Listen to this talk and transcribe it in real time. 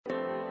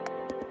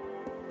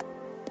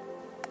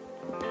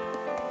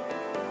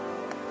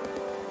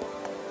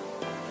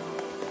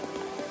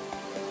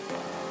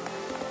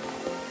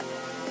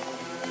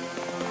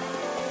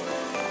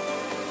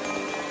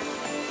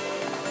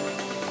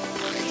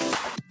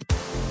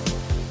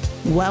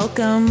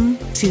Welcome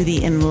to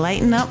the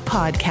Enlighten Up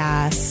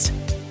podcast,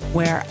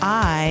 where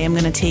I am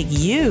going to take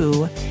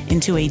you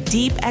into a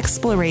deep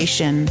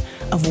exploration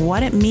of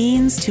what it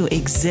means to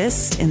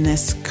exist in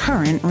this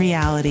current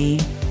reality.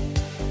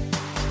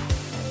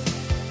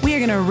 We are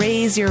going to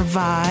raise your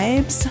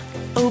vibes,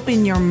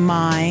 open your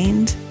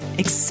mind,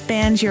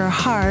 expand your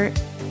heart,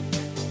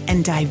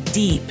 and dive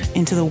deep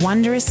into the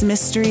wondrous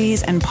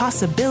mysteries and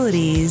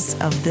possibilities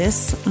of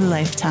this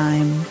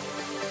lifetime.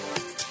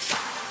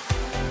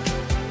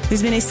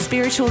 There's been a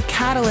spiritual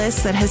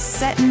catalyst that has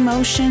set in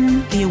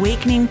motion the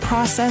awakening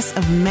process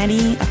of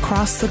many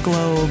across the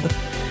globe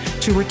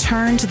to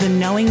return to the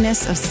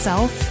knowingness of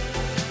self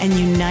and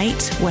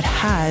unite what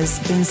has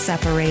been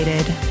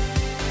separated.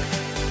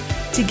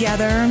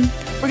 Together,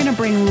 we're going to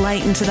bring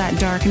light into that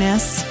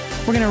darkness.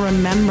 We're going to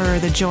remember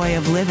the joy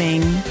of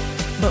living.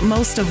 But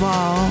most of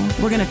all,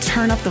 we're going to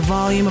turn up the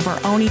volume of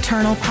our own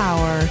eternal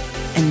power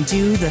and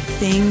do the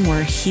thing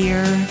we're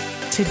here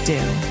to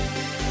do.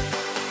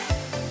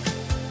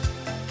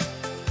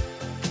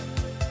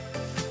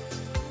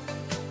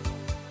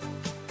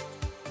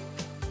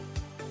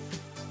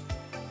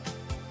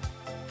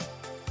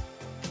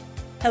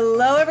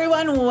 Hello,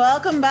 everyone.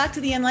 Welcome back to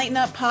the Enlighten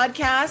Up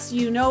podcast.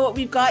 You know what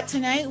we've got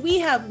tonight. We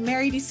have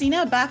Mary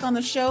Dusina back on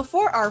the show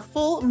for our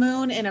full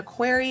moon in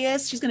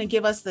Aquarius. She's going to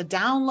give us the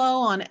down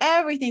low on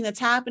everything that's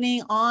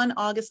happening on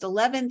August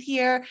 11th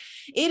here.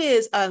 It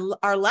is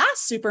our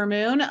last super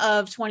moon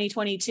of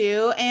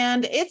 2022,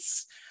 and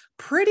it's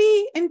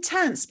pretty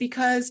intense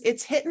because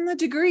it's hitting the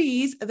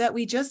degrees that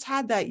we just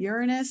had that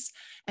Uranus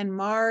and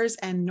Mars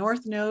and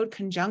North Node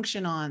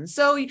conjunction on.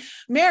 So,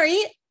 Mary,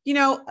 you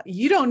know,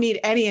 you don't need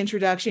any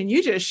introduction.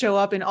 You just show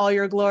up in all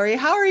your glory.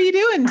 How are you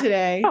doing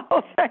today?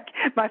 Oh, thank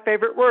you. My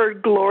favorite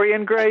word, glory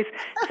and grace.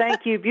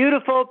 Thank you,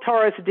 beautiful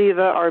Taurus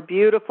diva, our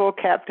beautiful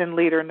captain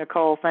leader,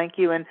 Nicole. Thank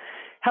you. And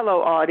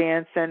hello,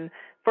 audience. And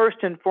first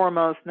and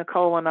foremost,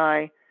 Nicole and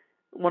I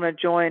want to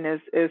join as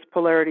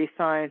polarity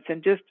science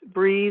and just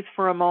breathe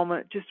for a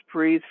moment,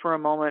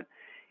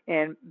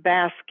 and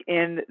bask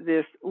in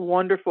this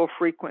wonderful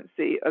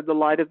frequency of the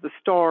light of the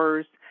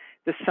stars,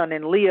 the sun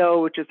in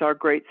Leo, which is our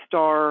great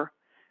star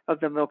of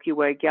the Milky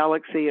Way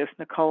galaxy, as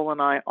Nicole and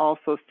I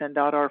also send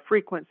out our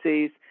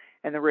frequencies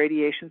and the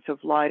radiations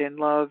of light and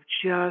love.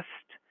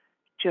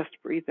 Just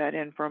breathe that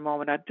in for a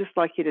moment. I'd just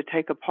like you to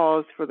take a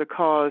pause for the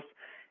cause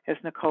as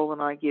Nicole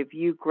and I give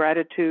you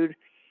gratitude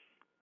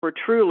for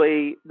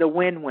truly the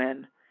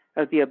win-win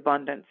of the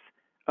abundance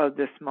of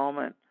this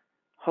moment.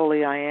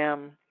 Holy I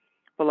am,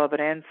 beloved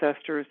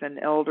ancestors and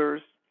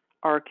elders,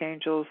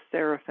 archangels,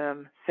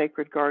 seraphim,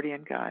 sacred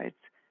guardian guides.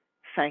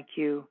 Thank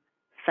you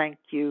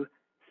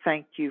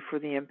for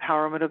the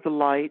empowerment of the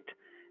light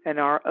and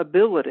our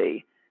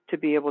ability to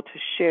be able to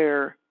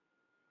share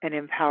and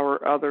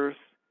empower others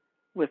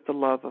with the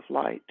love of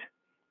light.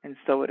 And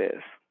so it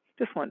is.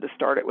 Just wanted to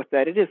start it with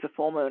that. It is a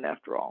full moon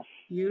after all.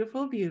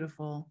 Beautiful,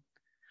 beautiful.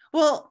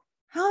 Well,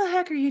 how the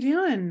heck are you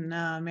doing,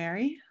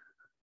 Mary?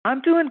 I'm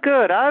doing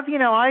good.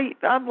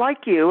 I'm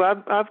like you.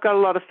 I've got a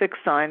lot of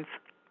fixed signs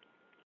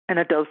and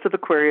a dose of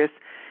Aquarius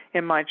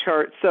in my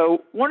chart. So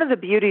one of the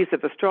beauties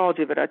of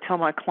astrology that I tell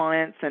my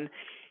clients and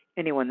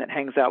anyone that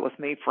hangs out with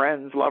me,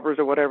 friends, lovers,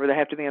 or whatever, they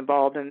have to be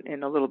involved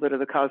in a little bit of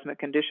the cosmic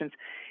conditions,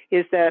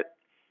 is that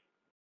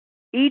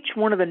each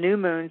one of the new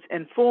moons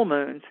and full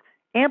moons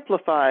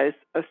amplifies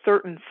a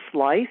certain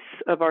slice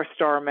of our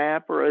star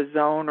map or a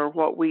zone or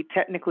what we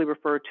technically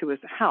refer to as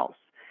a house.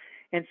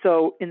 And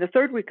so in the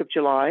third week of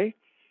July,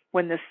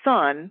 when the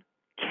sun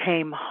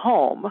came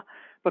home,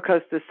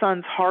 because the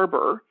sun's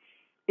harbor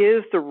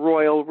is the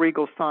royal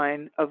regal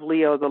sign of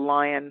Leo, the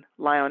lion,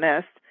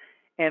 lioness,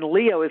 and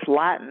Leo is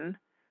Latin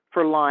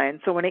for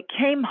lion. So when it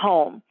came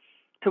home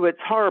to its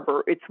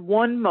harbor, its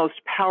one most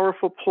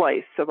powerful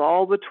place of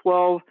all the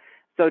 12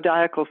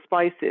 zodiacal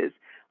spices,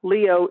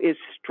 Leo is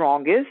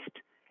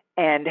strongest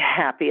and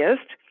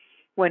happiest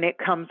when it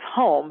comes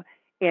home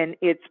in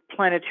its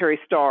planetary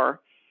star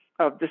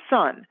of the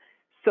sun.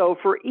 So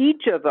for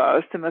each of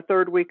us in the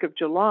third week of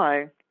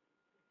July,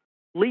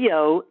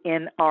 Leo,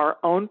 in our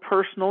own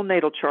personal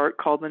natal chart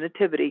called the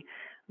Nativity,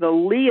 the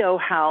Leo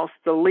house,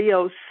 the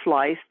Leo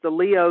slice, the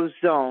Leo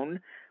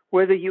zone,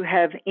 whether you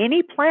have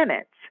any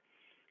planets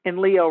in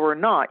Leo or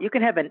not, you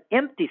can have an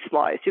empty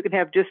slice, you can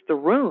have just the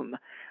room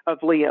of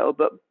Leo,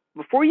 but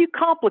before you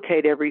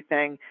complicate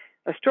everything,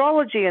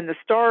 astrology and the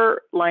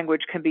star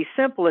language can be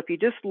simple if you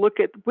just look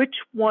at which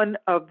one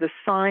of the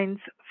signs'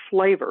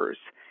 flavors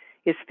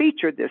is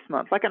featured this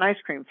month, like an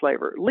ice cream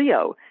flavor.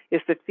 Leo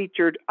is the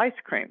featured ice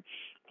cream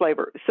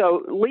flavor.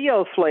 So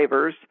Leo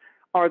flavors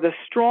are the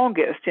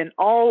strongest in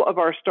all of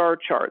our star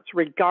charts,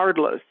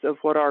 regardless of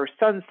what our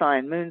sun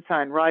sign, moon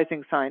sign,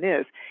 rising sign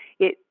is.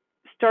 It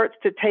starts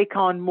to take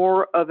on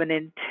more of an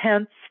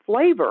intense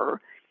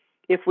flavor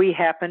if we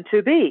happen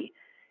to be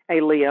a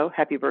Leo,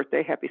 happy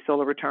birthday, happy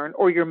solar return,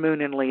 or your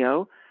moon in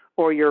Leo,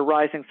 or your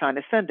rising sign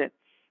ascendant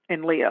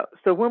in Leo.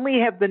 So when we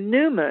have the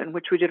new moon,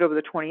 which we did over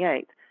the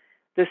 28th,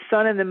 the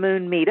sun and the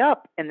moon meet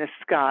up in the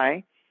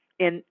sky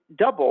in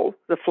double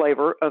the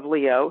flavor of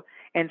Leo,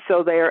 And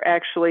so they are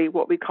actually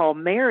what we call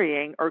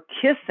marrying or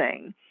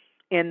kissing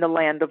in the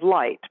land of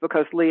light,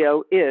 because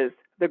Leo is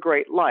the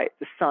great light.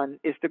 The sun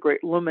is the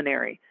great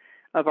luminary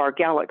of our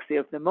galaxy,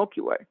 of the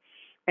Milky Way.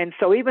 And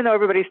so even though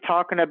everybody's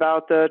talking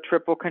about the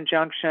triple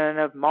conjunction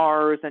of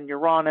Mars and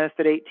Uranus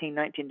at 18,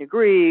 19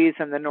 degrees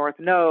and the North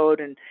Node,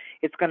 and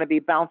it's going to be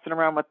bouncing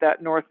around with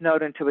that North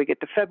Node until we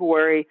get to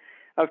February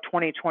of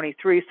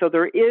 2023. So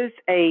there is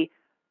a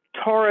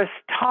Taurus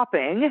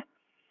topping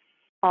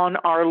on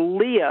our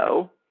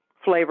Leo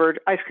flavored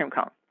ice cream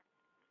cone.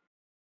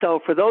 So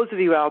for those of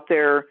you out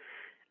there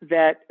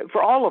that,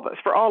 for all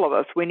of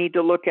us, we need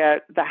to look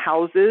at the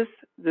houses,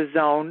 the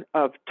zone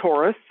of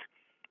Taurus,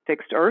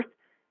 fixed earth,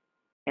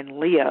 and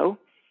Leo,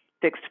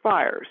 fixed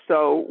fire.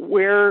 So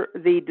where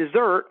the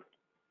dessert,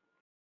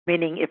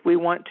 meaning if we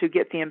want to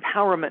get the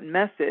empowerment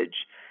message,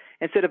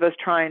 instead of us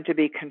trying to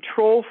be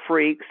control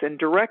freaks and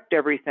direct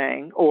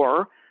everything,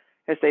 or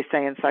as they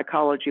say in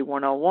Psychology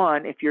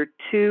 101, if you're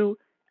too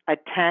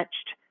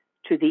attached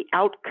to the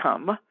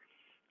outcome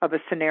of a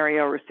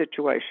scenario or a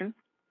situation,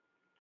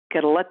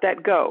 got to let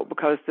that go,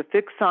 because the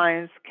fixed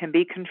signs can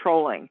be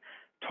controlling.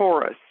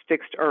 Taurus,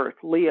 fixed earth;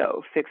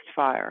 Leo, fixed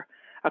fire;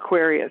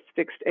 Aquarius,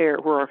 fixed air,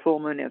 where our full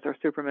moon is, our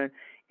supermoon;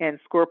 and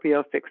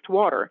Scorpio, fixed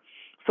water.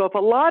 So if a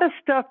lot of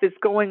stuff is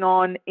going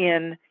on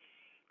in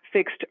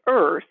fixed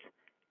earth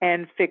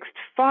and fixed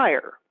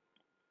fire,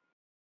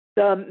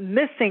 the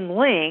missing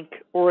link,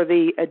 or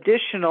the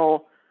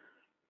additional,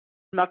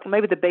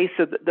 maybe the base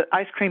of the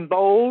ice cream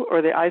bowl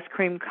or the ice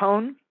cream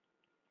cone,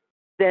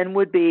 then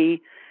would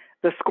be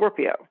the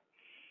Scorpio.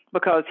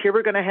 Because here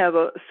we're going to have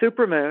a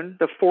supermoon,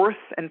 the fourth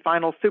and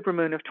final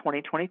supermoon of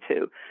 2022.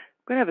 We're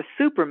going to have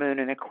a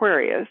supermoon in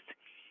Aquarius.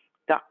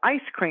 The ice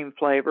cream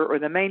flavor, or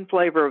the main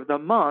flavor of the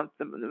month,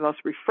 the most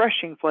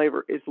refreshing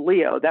flavor, is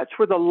Leo. That's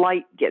where the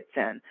light gets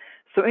in.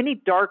 So any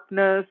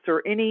darkness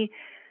or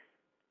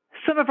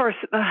some of our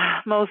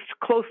most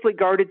closely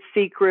guarded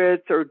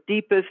secrets or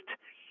deepest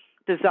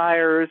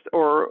desires,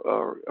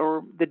 or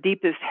the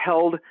deepest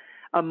held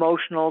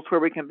emotionals where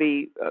we can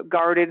be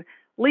guarded,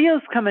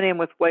 Leo's coming in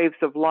with waves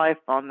of life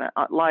on that,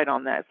 light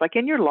on that. It's like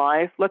in your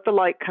life, let the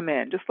light come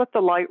in. Just let the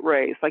light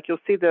rays. Like you'll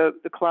see the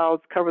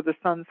clouds cover the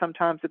sun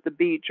sometimes at the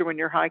beach or when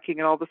you're hiking,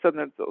 and all of a sudden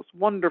there's those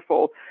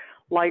wonderful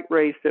light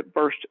rays that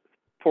burst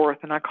forth,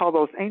 and I call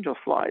those angel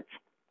slides.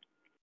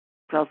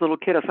 When I was a little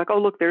kid, I was like, oh,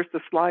 look, there's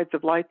the slides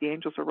of light the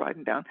angels are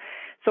riding down.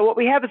 So what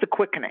we have is a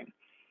quickening.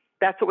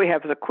 That's what we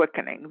have, is a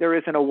quickening. There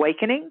is an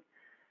awakening,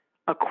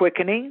 a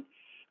quickening,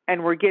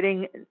 and we're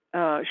getting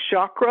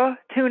chakra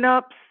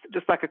tune-ups,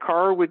 just like a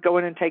car. We'd go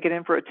in and take it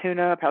in for a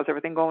tune-up. How's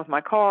everything going with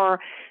my car?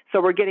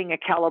 So we're getting a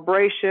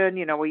calibration.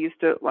 You know, we used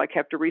to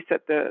have to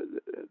reset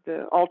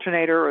the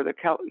alternator or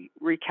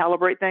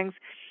recalibrate things.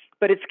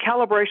 But it's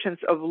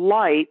calibrations of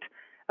light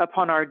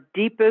upon our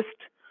deepest,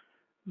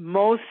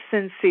 most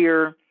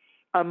sincere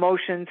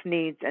emotions,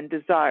 needs, and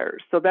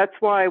desires. So that's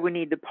why we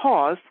need to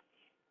pause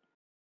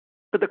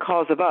for the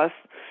cause of us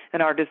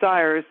and our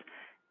desires.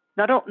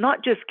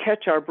 Not just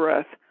catch our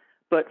breath,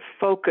 but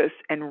focus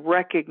and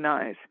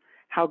recognize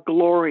how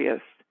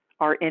glorious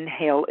our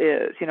inhale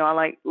is. You know,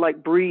 I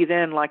like breathe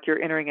in like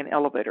you're entering an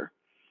elevator,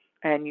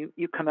 and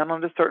you come in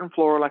on a certain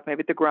floor, like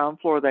maybe the ground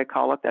floor they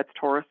call it. That's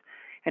Taurus.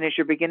 And as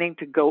you're beginning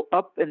to go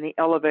up in the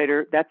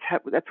elevator, that's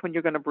when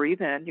you're going to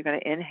breathe in. You're going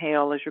to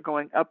inhale as you're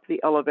going up the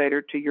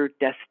elevator to your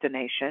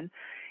destination.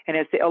 And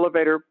as the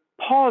elevator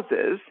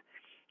pauses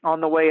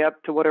on the way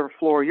up to whatever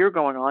floor you're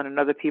going on, and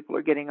other people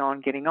are getting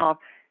on, getting off,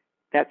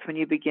 that's when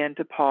you begin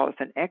to pause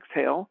and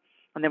exhale.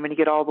 And then when you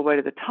get all the way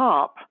to the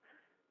top,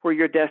 where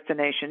your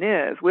destination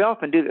is, we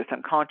often do this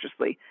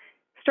unconsciously,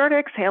 start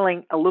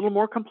exhaling a little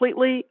more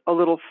completely, a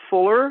little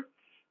fuller.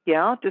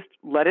 Yeah, just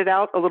let it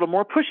out a little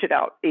more, push it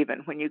out even,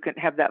 when you can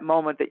have that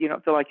moment that you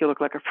don't feel like you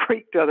look like a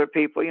freak to other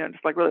people,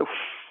 just like really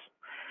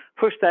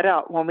push that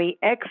out. When we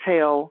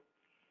exhale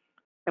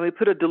and we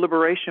put a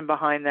deliberation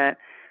behind that,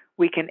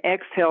 we can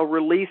exhale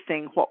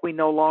releasing what we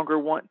no longer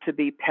want to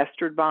be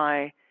pestered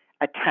by,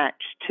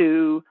 attached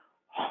to,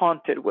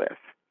 haunted with.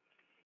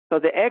 So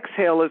the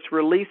exhale is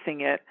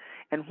releasing it,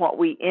 and what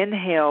we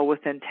inhale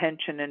with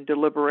intention and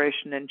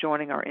deliberation and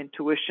joining our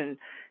intuition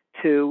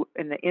to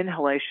in the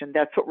inhalation,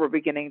 that's what we're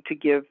beginning to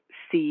give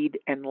seed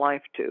and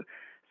life to.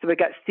 So we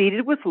got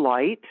seeded with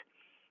light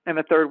in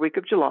the third week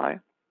of July.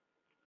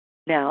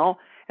 Now,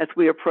 as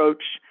we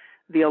approach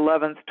the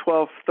 11th,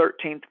 12th,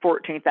 13th,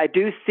 14th, I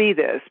do see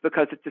this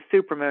because it's a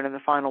supermoon in the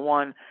final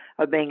one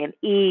of being an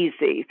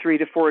easy 3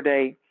 to 4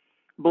 day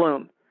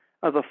bloom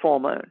of a full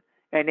moon.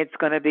 And it's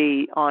going to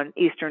be on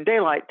Eastern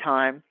Daylight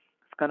Time.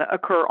 It's going to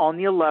occur on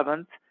the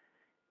 11th,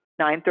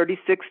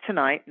 9:36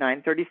 tonight,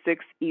 9:36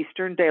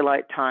 Eastern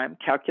Daylight Time.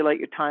 Calculate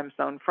your time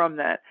zone from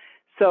that.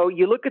 So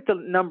you look at the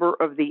number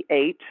of the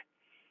 8.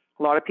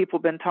 A lot of people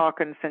have been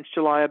talking since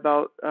July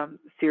about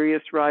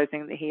Sirius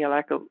rising, the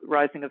Heliotic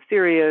rising of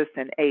Sirius,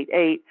 and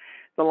 8-8,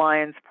 the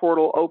lion's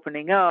portal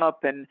opening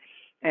up, and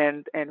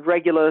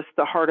Regulus,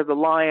 the heart of the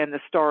lion,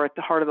 the star at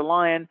the heart of the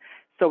lion.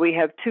 So we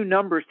have 2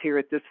 numbers here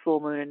at this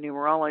full moon in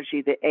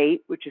numerology, the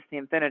 8, which is the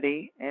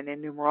infinity, and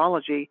in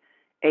numerology,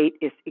 8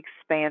 is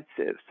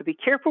expansive. So be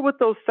careful with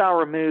those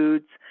sour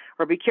moods,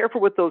 or be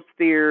careful with those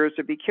fears,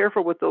 or be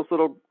careful with those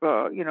little,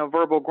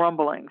 verbal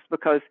grumblings,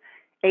 because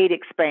 8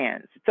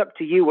 expands. It's up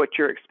to you what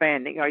you're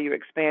expanding. Are you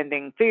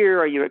expanding fear?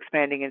 Are you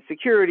expanding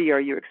insecurity? Are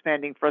you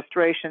expanding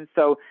frustration?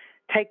 So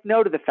take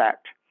note of the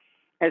fact,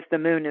 as the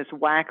moon is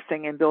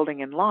waxing and building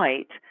in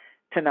light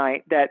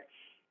tonight, that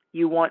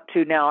you want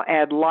to now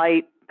add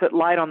light, put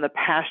light on the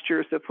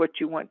pastures of what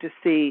you want to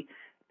see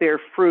bear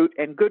fruit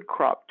and good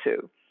crop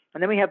to.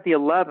 And then we have the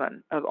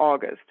 11th of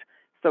August.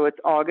 So it's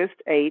August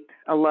 8th,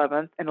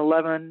 11th, and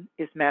 11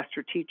 is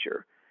master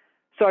teacher.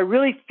 So I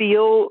really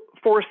feel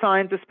 4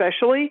 signs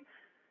especially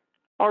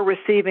are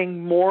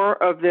receiving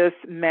more of this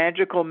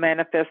magical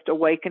manifest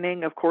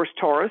awakening. Of course,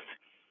 Taurus,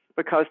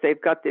 because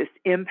they've got this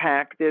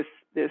impact,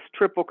 this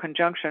triple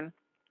conjunction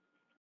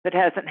that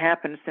hasn't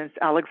happened since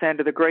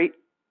Alexander the Great's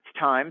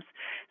times.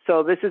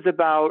 So this is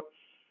about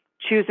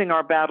choosing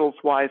our battles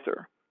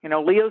wiser.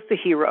 Leo's the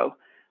hero.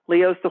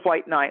 Leo's the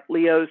white knight.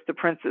 Leo's the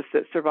princess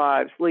that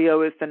survives.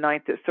 Leo is the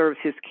knight that serves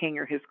his king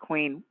or his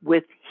queen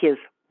with his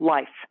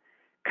life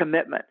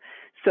commitment.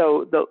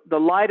 So the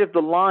light of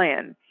the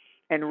lion,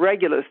 and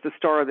Regulus, the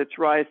star that's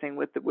rising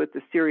with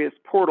the Sirius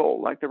portal,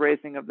 like the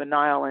raising of the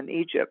Nile in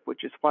Egypt,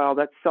 which is why all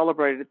that's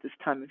celebrated at this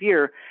time of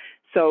year.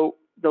 So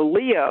the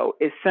Leo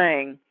is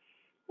saying,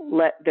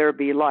 let there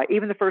be light.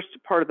 Even the first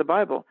part of the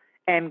Bible,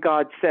 and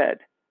God said,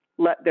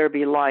 let there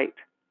be light.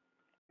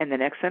 And the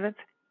next sentence,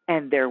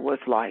 and there was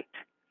light.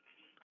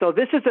 So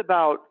this is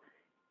about,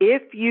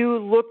 if you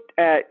looked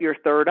at your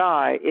third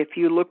eye, if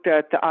you looked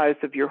at the eyes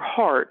of your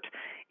heart,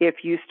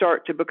 if you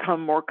start to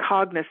become more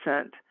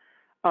cognizant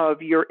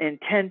of your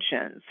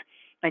intentions,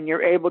 and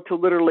you're able to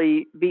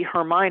literally be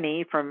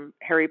Hermione from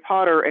Harry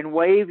Potter and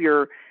wave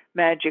your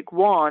magic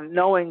wand,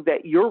 knowing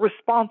that you're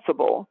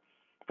responsible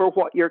for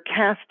what you're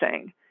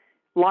casting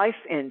life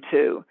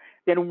into,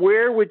 then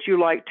where would you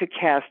like to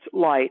cast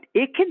light?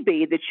 It can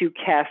be that you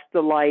cast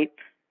the light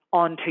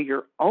onto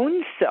your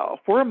own self.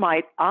 Where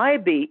might I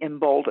be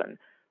emboldened?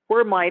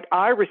 Where might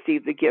I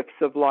receive the gifts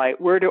of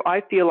light? Where do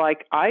I feel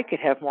like I could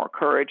have more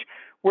courage?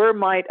 Where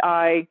might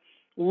I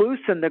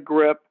loosen the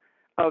grip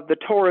of the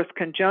Taurus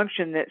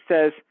conjunction that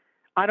says,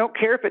 I don't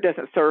care if it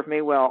doesn't serve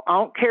me well. I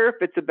don't care if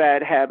it's a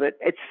bad habit.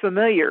 It's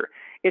familiar.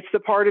 It's the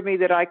part of me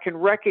that I can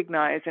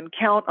recognize and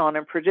count on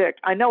and predict.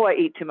 I know I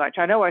eat too much.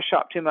 I know I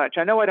shop too much.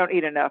 I know I don't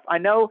eat enough. I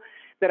know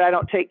that I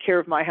don't take care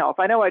of my health.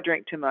 I know I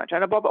drink too much. I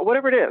know blah, blah,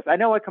 whatever it is. I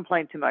know I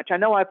complain too much. I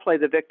know I play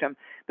the victim.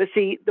 But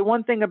see, the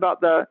one thing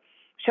about the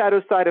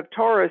shadow side of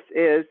Taurus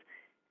is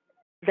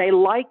they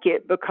like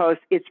it because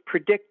it's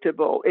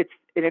predictable. It's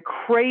in a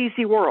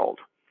crazy world.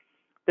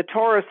 The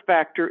Taurus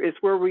factor is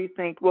where we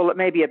think, well, it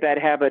may be a bad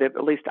habit,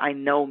 at least I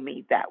know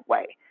me that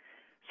way.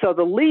 So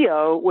the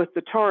Leo with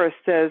the Taurus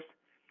says,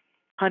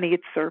 honey,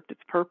 it's served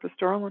its purpose,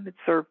 darling. It's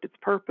served its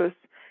purpose.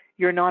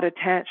 You're not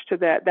attached to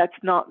that. That's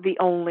not the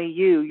only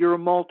you. You're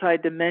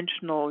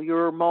multidimensional.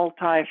 You're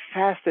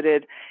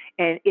multifaceted.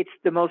 And it's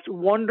the most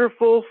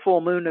wonderful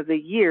full moon of the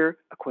year,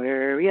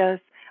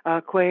 Aquarius,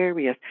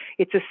 Aquarius.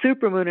 It's a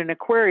supermoon in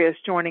Aquarius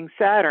joining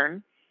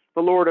Saturn,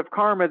 the Lord of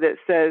Karma, that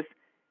says,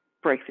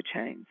 break the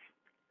chains.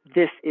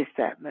 This is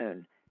that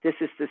moon. This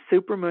is the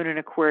supermoon in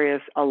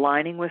Aquarius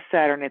aligning with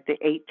Saturn at the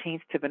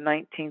 18th to the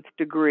 19th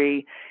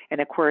degree.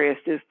 And Aquarius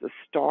is the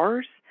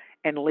stars,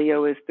 and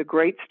Leo is the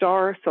great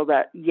star. So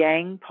that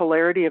yang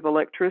polarity of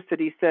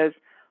electricity says,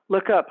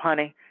 look up,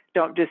 honey.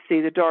 Don't just see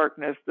the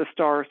darkness. The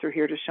stars are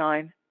here to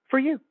shine for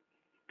you.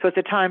 So it's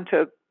a time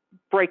to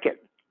break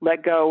it,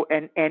 let go,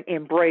 and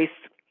embrace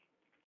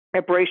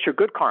your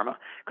good karma,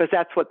 because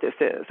that's what this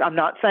is. I'm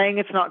not saying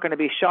it's not going to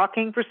be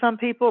shocking for some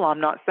people.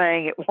 I'm not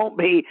saying it won't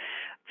be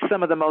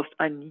some of the most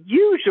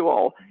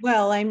unusual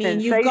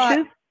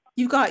sensations.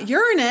 You've got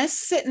Uranus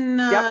sitting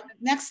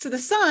next to the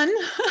sun.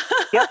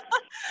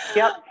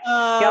 Yep.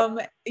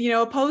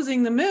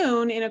 Opposing the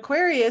moon in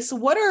Aquarius.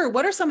 What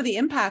are some of the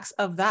impacts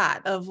of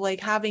that, of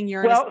like having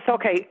Uranus? Well,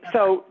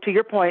 so to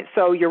your point,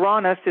 so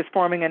Uranus is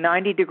forming a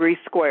 90-degree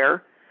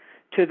square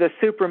to the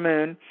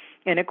supermoon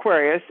in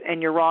Aquarius,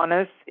 and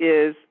Uranus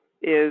is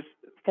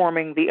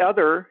forming the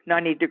other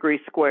 90-degree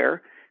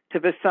square to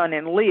the sun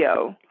in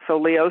Leo. So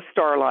Leo's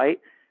starlight.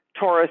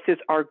 Taurus is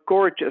our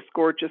gorgeous,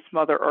 gorgeous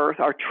Mother Earth,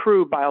 our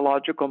true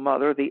biological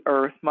mother, the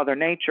Earth, Mother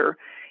Nature.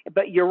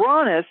 But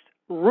Uranus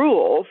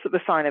rules the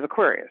sign of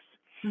Aquarius.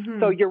 Mm-hmm.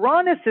 So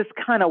Uranus is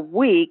kind of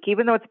weak,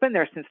 even though it's been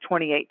there since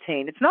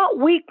 2018. It's not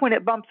weak when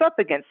it bumps up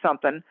against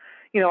something,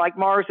 like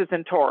Mars is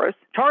in Taurus.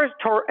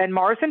 And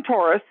Mars in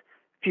Taurus,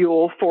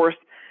 fuel, force.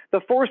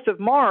 The force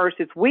of Mars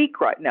is weak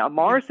right now.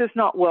 Mars is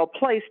not well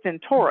placed in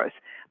Taurus,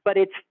 but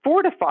it's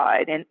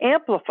fortified and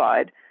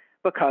amplified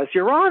because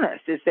Uranus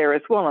is there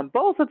as well. And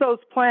both of those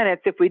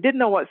planets, if we didn't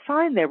know what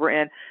sign they were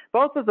in,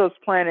 both of those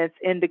planets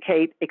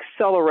indicate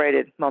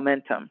accelerated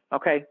momentum,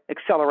 okay?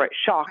 Accelerate,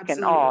 shock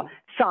and awe,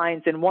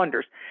 signs and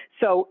wonders.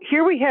 So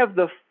here we have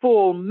the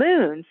full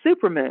moon,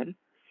 supermoon,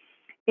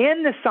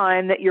 in the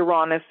sign that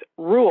Uranus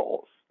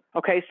rules.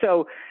 Okay,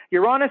 so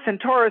Uranus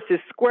and Taurus is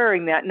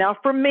squaring that. Now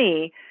for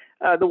me,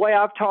 the way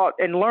I've taught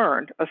and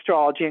learned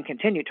astrology and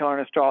continue to learn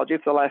astrology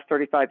for the last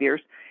 35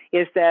 years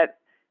is that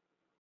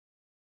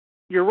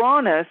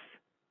Uranus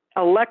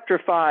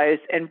electrifies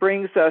and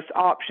brings us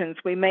options.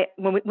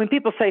 When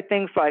people say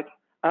things like,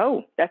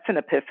 oh, that's an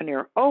epiphany,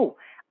 or oh,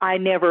 I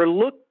never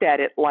looked at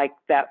it like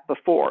that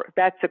before.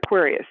 That's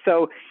Aquarius.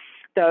 So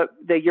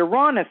the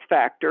Uranus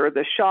factor,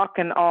 the shock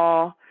and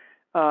awe,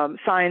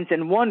 signs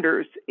and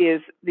wonders,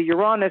 is the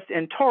Uranus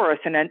in Taurus,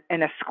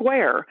 and a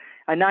square.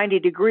 A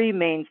 90-degree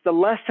means the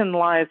lesson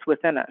lies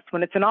within us.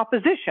 When it's in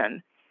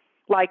opposition,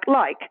 like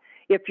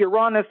if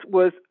Uranus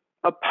was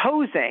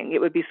opposing,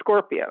 it would be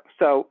Scorpio.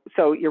 So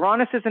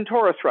Uranus is in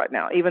Taurus right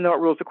now, even though it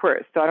rules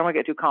Aquarius. So I don't want to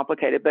get too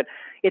complicated, but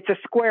it's a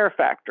square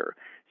factor.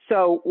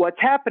 So what's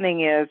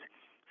happening is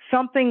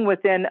something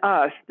within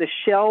us, the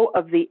shell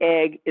of the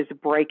egg, is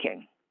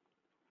breaking.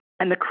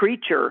 And the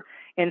creature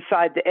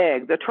inside the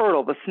egg, the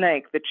turtle, the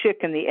snake, the chick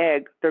and the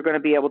egg, they're going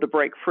to be able to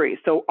break free.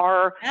 So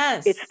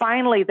it's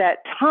finally that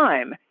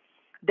time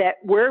that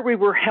where we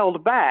were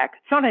held back,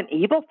 it's not an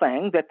evil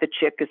thing that the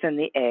chick is in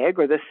the egg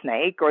or the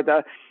snake or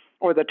the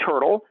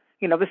turtle,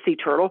 the sea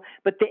turtle,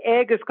 but the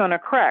egg is going to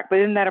crack. But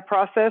isn't that a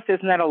process?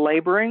 Isn't that a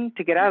laboring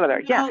to get out of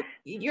there? Yeah.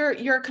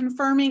 You're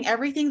confirming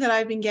everything that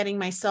I've been getting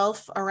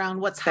myself around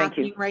what's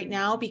happening right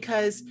now,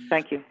 because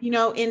thank you.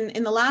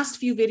 In the last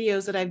few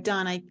videos that I've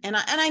done,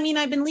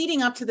 I've been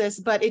leading up to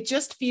this, but it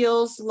just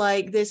feels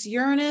like this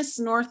Uranus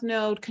North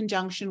Node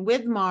conjunction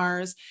with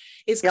Mars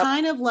is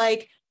kind of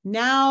like,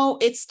 now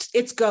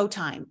it's go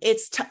time.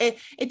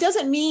 It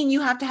doesn't mean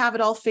you have to have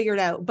it all figured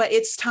out, but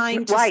it's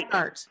time to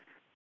start.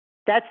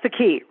 That's the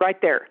key right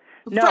there.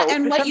 No,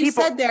 and what you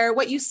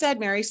said,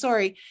 Mary,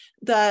 sorry,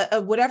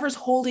 the whatever's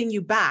holding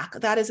you back,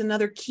 that is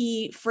another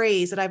key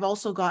phrase that I've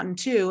also gotten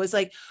too, is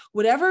like,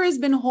 whatever has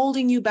been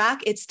holding you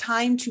back, it's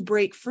time to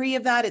break free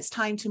of that. It's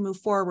time to move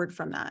forward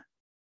from that.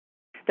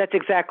 That's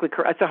exactly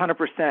correct. That's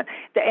 100%.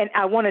 And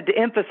I wanted to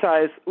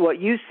emphasize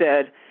what you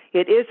said.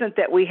 It isn't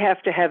that we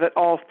have to have it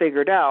all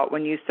figured out.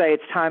 When you say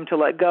it's time to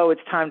let go,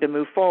 it's time to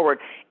move forward.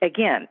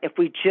 Again, if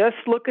we just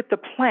look at the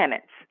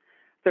planets,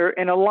 they're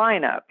in a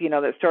lineup,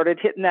 that started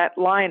hitting that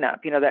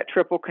lineup, that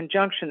triple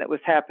conjunction that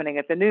was happening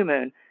at the new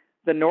moon.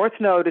 The North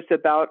Node is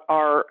about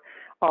our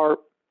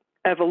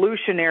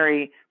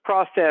evolutionary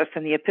process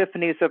and the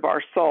epiphanies of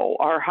our soul,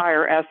 our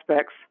higher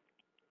aspects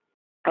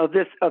of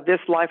this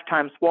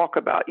lifetime's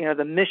walkabout,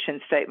 the mission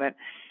statement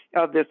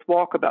of this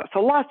walkabout.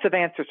 So lots of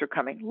answers are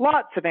coming,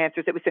 lots of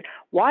answers that we said,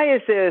 why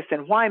is this,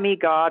 and why me,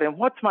 God, and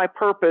what's my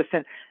purpose?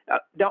 And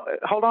don't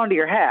hold on to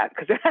your hat,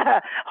 because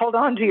hold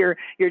on to your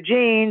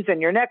jeans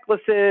and your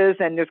necklaces,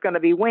 and there's going to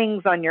be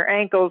wings on your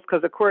ankles,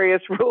 because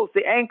Aquarius rules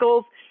the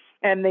ankles,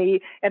 and the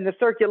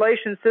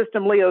circulation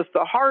system. Leo's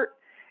the heart,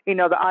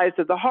 the eyes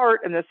of the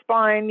heart and the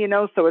spine,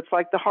 so it's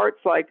like the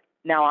heart's like,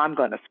 now I'm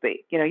going to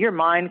speak. Your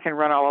mind can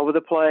run all over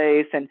the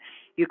place, and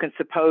you can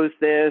suppose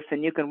this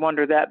and you can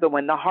wonder that, but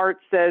when the heart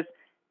says,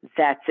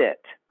 that's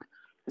it.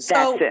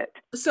 That's it.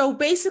 So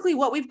basically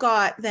what we've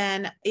got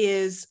then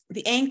is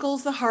the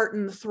ankles, the heart,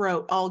 and the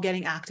throat all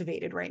getting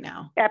activated right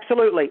now.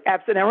 Absolutely.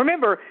 Now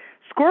remember,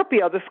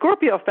 the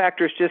Scorpio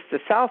factor is just the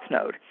south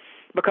node,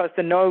 because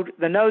the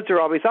nodes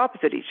are always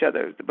opposite each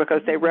other,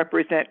 because they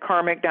represent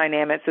karmic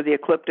dynamics of the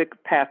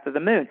ecliptic path of the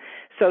moon.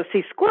 So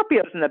see,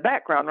 Scorpio's in the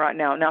background right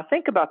now. Now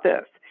think about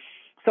this.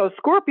 So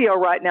Scorpio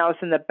right now is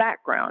in the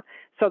background.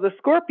 So the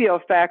Scorpio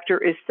factor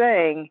is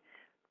saying,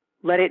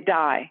 let it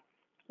die,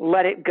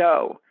 let it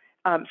go.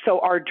 So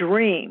our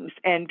dreams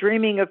and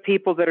dreaming of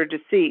people that are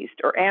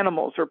deceased, or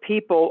animals, or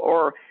people,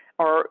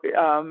 or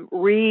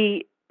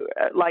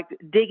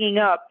digging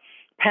up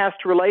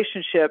past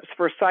relationships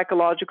for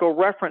psychological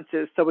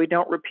references so we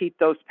don't repeat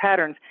those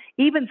patterns.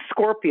 Even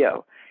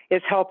Scorpio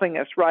is helping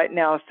us right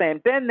now,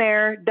 saying, been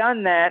there,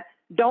 done that.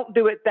 Don't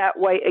do it that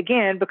way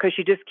again, because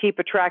you just keep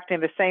attracting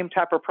the same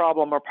type of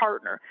problem or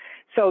partner.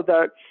 So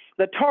the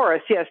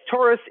Taurus, yes,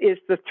 Taurus is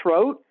the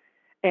throat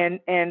and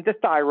the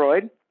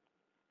thyroid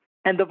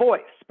and the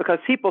voice, because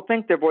people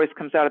think their voice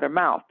comes out of their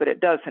mouth, but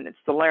it doesn't. It's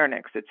the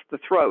larynx, it's the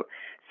throat.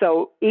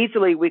 So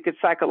easily we could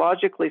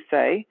psychologically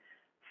say,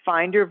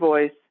 find your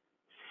voice,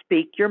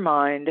 speak your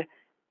mind,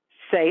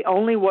 say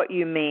only what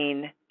you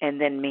mean,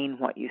 and then mean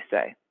what you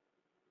say.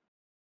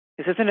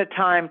 This isn't a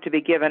time to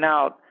be giving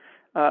out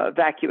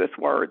vacuous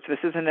words. This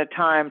isn't a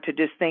time to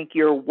just think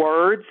your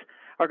words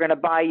are going to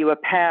buy you a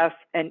pass,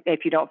 and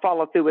if you don't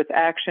follow through with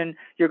action,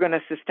 you're going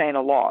to sustain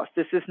a loss.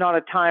 This is not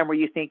a time where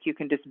you think you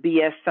can just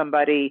BS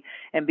somebody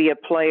and be a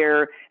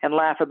player and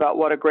laugh about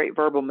what a great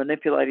verbal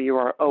manipulator you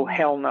are. Oh,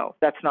 hell no.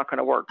 That's not going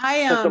to work.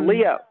 I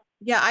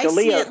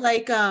see it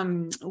like I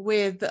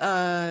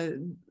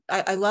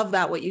love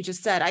that, what you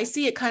just said. I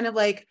see it kind of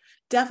like,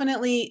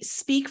 definitely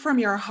speak from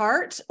your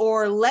heart,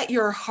 or let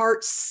your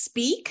heart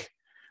speak.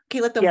 Okay,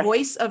 let the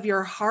voice of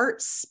your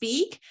heart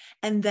speak,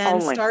 and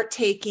then start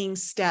taking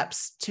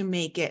steps to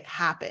make it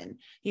happen.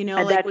 And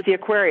that's the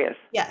Aquarius.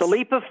 Yes. The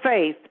leap of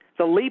faith.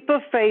 The leap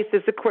of faith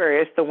is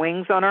Aquarius. The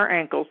wings on our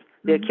ankles,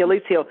 the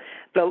Achilles heel.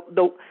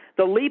 The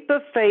leap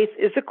of faith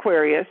is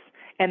Aquarius,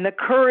 and the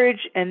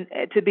courage and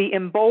to be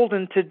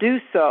emboldened to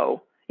do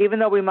so Even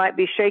though we might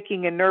be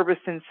shaking and nervous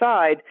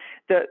inside,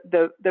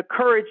 the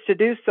courage to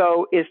do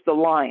so is the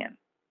lion.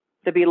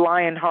 To be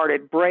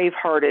lion-hearted,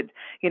 brave-hearted.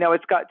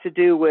 It's got to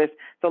do with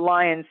the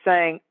lion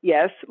saying,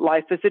 yes,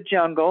 life is a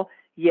jungle.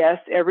 Yes,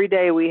 every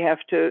day we have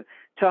to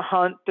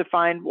hunt to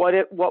find what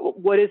is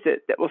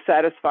it that will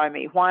satisfy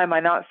me? Why am I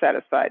not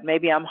satisfied?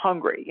 Maybe I'm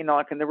hungry,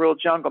 like in the real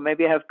jungle.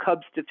 Maybe I have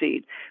cubs to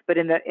feed. But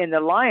in the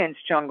lion's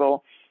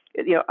jungle,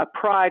 a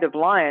pride of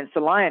lions,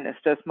 the lioness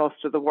does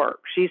most of the work.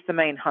 She's the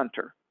main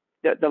hunter.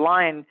 The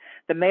lion,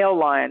 the male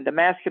lion, the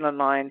masculine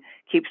lion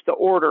keeps the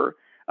order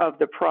of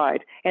the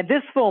pride. And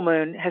this full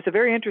moon has a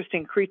very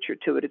interesting creature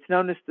to it. It's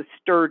known as the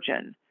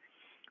sturgeon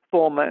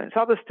full moon. So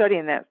I was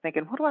studying that,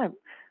 thinking, what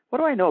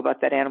do I know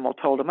about that animal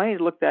totem? I need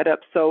to look that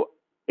up. So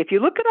if you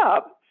look it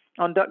up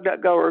on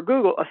DuckDuckGo or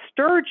Google, a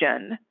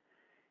sturgeon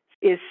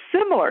is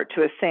similar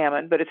to a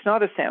salmon, but it's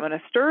not a salmon.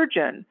 A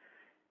sturgeon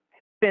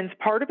spends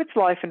part of its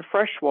life in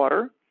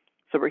freshwater.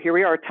 So here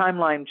we are,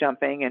 timeline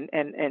jumping,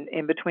 and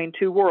in between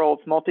two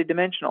worlds,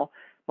 multidimensional,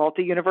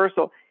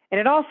 multi-universal. And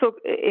it also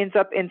ends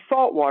up in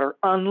salt water.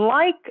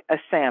 Unlike a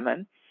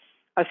salmon,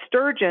 a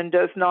sturgeon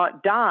does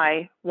not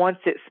die once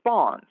it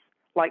spawns,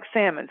 like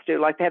salmons do.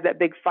 Like they have that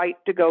big fight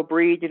to go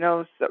breed,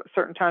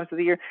 certain times of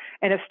the year.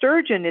 And a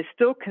sturgeon is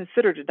still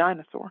considered a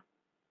dinosaur.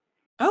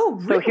 Oh,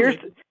 really?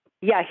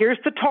 So here's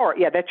the tar.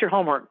 Yeah, that's your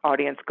homework,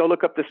 audience. Go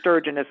look up the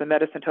sturgeon as a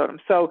medicine totem.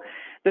 So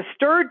the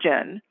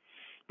sturgeon,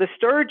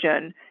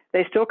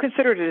 they still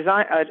consider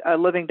it a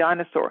living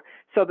dinosaur.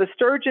 So the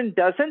sturgeon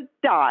doesn't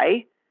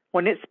die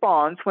when it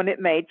spawns, when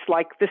it mates,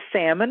 like the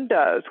salmon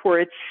does.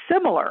 Where it's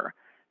similar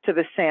to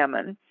the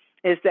salmon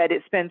is that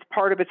it spends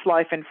part of its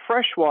life in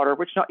freshwater,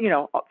 which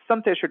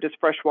some fish are just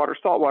freshwater,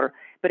 saltwater,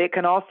 but it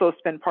can also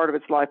spend part of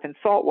its life in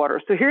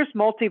saltwater. So here's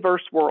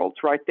multiverse worlds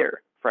right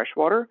there: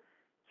 freshwater,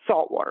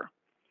 saltwater.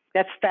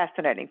 That's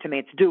fascinating to me.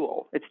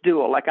 It's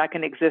dual. Like I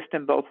can exist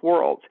in both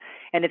worlds,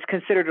 and it's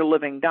considered a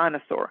living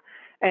dinosaur.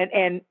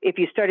 And if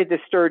you study the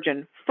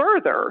sturgeon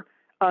further,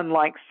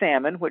 unlike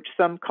salmon, which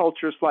some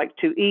cultures like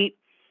to eat,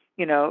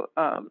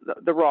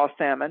 the raw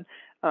salmon,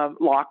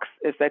 lox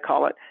as they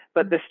call it,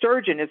 but the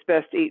sturgeon is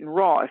best eaten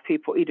raw if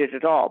people eat it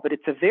at all. But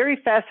it's a very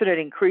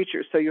fascinating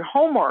creature. So your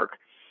homework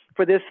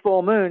for this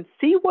full moon,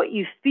 see what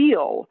you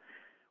feel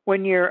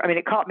when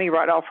it caught me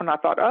right off when I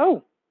thought,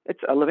 oh,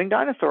 it's a living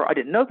dinosaur. I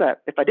didn't know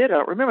that. If I did, I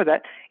don't remember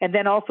that. And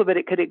then also that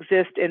it could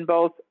exist in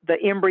both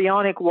the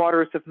embryonic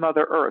waters of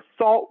Mother Earth.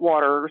 Salt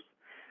waters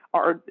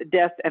are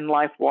death and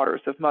life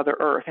waters of Mother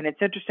Earth. And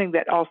it's interesting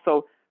that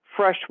also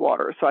fresh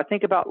water. So I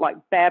think about like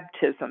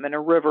baptism in a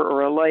river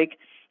or a lake,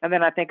 and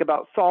then I think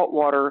about salt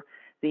water,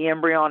 the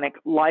embryonic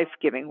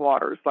life-giving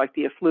waters, like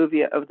the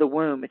effluvia of the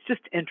womb. It's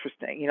just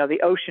interesting.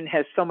 The ocean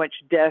has so much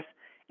death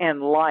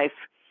and life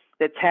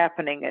that's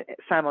happening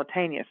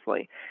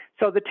simultaneously.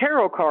 So the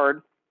tarot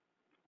card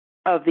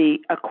of the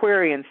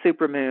Aquarian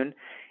supermoon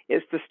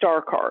is the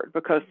star card,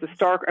 because the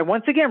star, and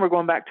once again, we're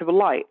going back to the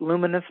light,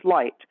 luminous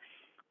light.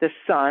 The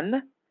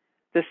sun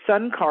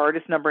card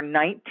is number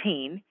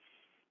 19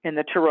 in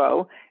the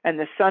tarot, and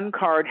the sun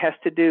card has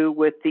to do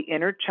with the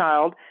inner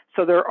child.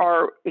 So there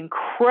are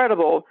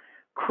incredible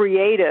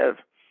creative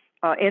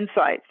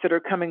insights that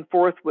are coming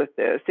forth with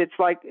this. It's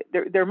like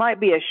there might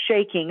be a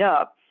shaking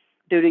up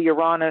due to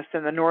Uranus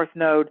and the North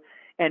Node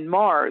and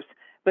Mars,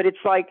 but it's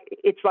like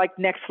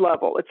next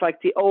level. It's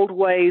like the old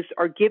ways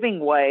are giving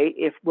way,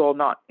 if will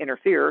not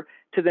interfere,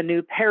 to the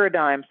new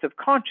paradigms of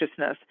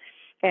consciousness.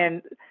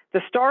 And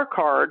the star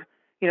card,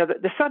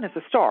 the sun is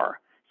a star.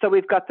 So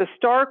we've got the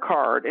star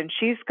card, and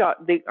she's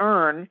got the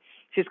urn.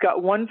 She's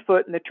got 1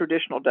 foot in the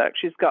traditional deck.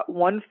 She's got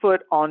 1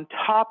 foot on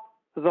top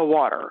of the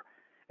water.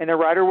 In the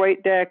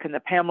Rider-Waite deck and the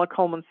Pamela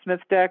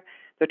Coleman-Smith deck,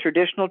 the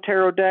traditional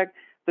tarot deck,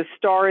 the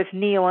star is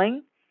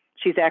kneeling.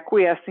 She's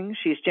acquiescing.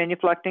 She's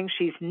genuflecting.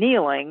 She's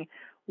kneeling.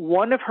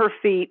 One of her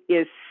feet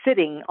is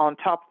sitting on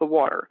top of the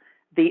water.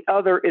 The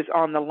other is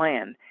on the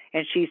land.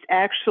 And she's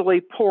actually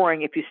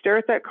pouring, if you stare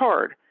at that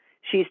card,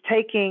 she's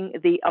taking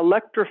the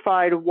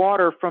electrified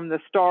water from the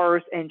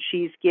stars and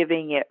she's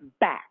giving it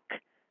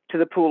back to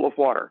the pool of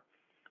water.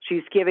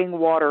 She's giving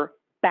water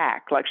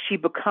back, like she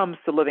becomes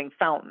the living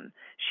fountain.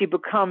 She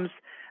becomes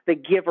the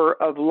giver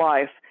of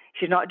life.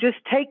 She's not just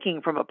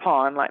taking from a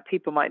pond like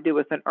people might do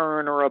with an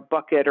urn or a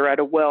bucket or at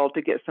a well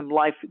to get some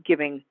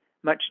life-giving,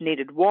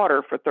 much-needed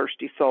water for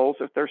thirsty souls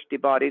or thirsty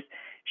bodies.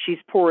 She's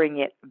pouring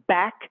it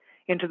back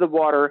into the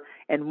water,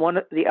 and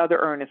the other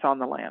urn is on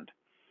the land.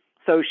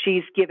 So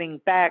she's giving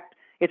back.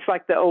 It's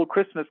like the old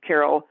Christmas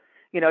carol,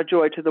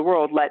 joy to the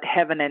world, let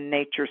heaven and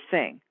nature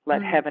sing.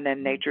 Let heaven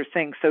and nature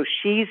sing. So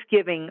she's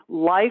giving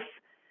life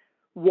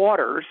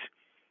waters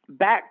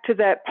back to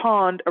that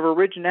pond of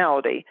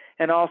originality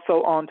and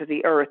also onto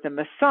the earth. And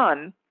the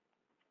sun,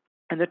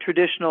 in the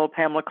traditional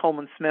Pamela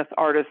Coleman-Smith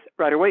artist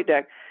Rider-Waite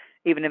deck,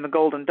 even in the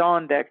Golden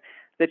Dawn deck,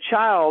 the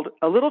child,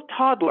 a little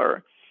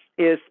toddler,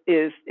 is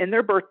in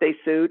their birthday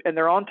suit, and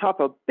they're on top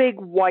of a big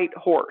white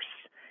horse.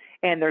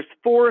 And there's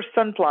 4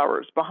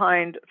 sunflowers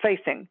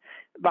facing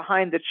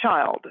behind the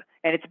child,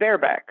 and it's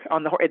bareback.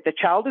 The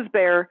child is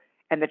bare,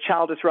 and the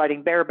child is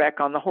riding bareback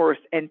on the horse.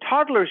 And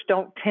toddlers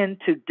don't tend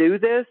to do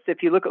this.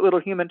 If you look at little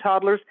human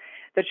toddlers,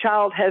 the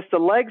child has the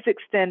legs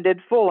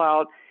extended full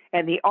out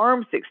and the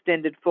arms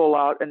extended full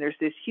out, and there's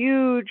this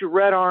huge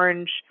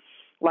red-orange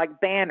like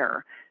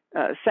banner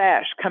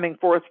sash coming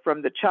forth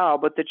from the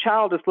child, but the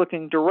child is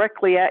looking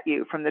directly at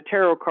you from the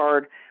tarot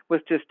card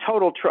with just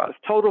total trust,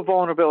 total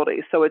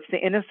vulnerability. So it's the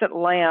innocent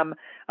lamb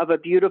of a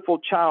beautiful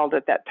child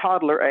at that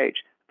toddler age.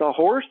 The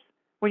horse,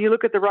 when you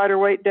look at the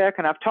Rider-Waite deck,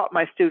 and I've taught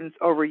my students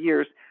over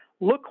years,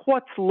 look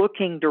what's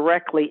looking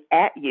directly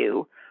at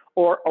you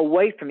or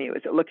away from you.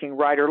 Is it looking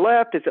right or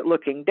left? Is it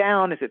looking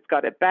down? Is it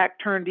got it back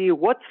turned to you?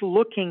 What's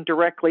looking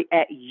directly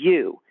at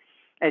you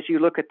as you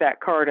look at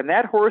that card? And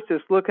that horse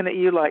is looking at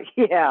you like,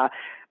 yeah,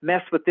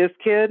 mess with this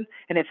kid,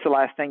 and it's the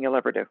last thing you'll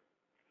ever do.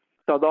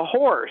 So the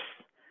horse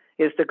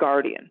is the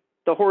guardian.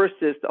 The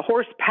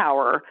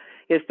horsepower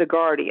is the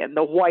guardian.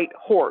 The white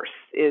horse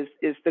is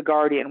the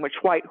guardian, which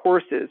white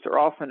horses are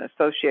often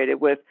associated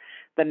with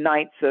the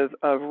knights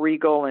of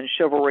regal and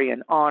chivalry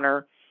and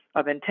honor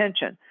of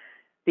intention.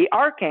 The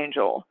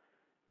archangel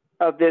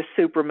of this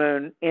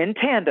supermoon in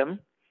tandem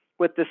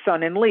with the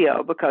sun in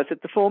Leo, because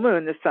at the full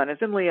moon, the sun is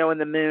in Leo and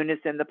the moon is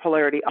in the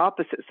polarity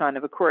opposite sign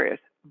of Aquarius.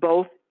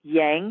 Both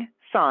yang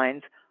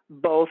signs,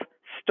 both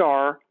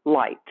star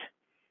lights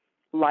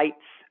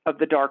of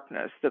the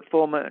darkness, the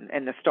full moon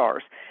and the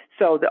stars.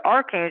 So the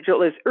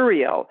archangel is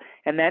Uriel,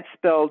 and that's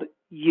spelled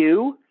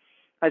U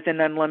as in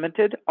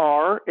unlimited,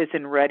 R as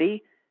in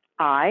ready,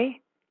 I,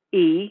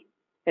 E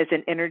as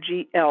in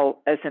energy,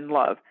 L as in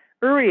love.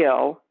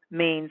 Uriel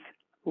means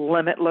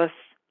limitless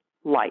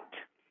light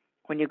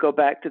when you go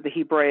back to the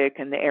Hebraic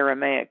and the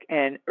Aramaic.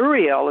 And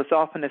Uriel is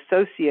often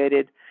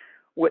associated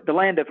with the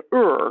land of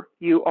Ur,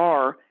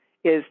 U-R,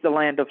 is the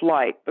land of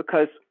light,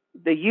 because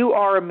the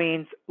U-R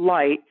means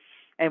light.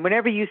 And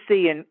whenever you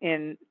see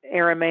in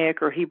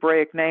Aramaic or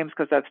Hebraic names,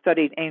 because I've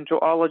studied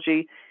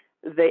angelology,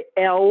 the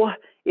L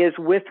is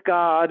with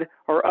God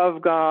or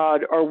of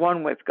God or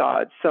one with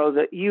God. So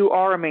the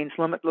U-R means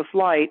limitless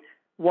light,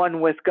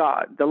 one with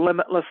God. The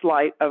limitless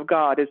light of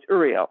God is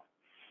Uriel.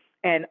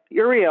 And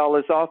Uriel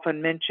is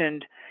often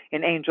mentioned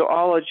in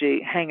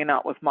angelology hanging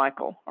out with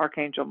Michael,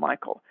 Archangel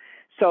Michael.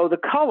 So the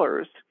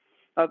colors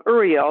of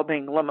Uriel,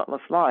 being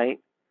limitless light,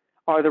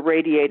 are the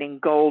radiating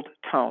gold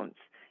tones.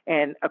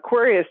 And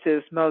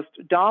Aquarius's most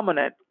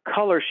dominant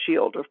color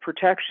shield of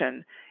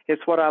protection is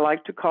what I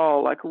like to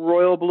call like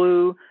royal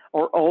blue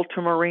or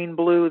ultramarine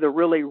blue, the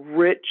really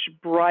rich,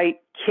 bright,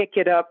 kick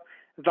it up,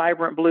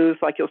 vibrant blues,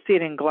 like you'll see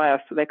it in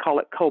glass. So they call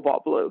it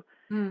cobalt blue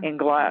in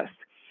glass.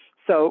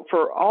 So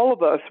for all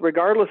of us,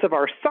 regardless of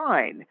our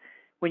sign,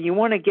 when you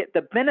want to get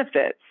the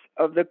benefits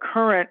of the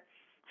current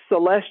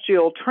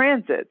celestial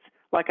transits,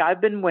 like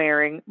I've been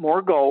wearing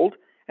more gold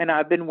and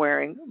I've been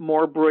wearing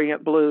more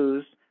brilliant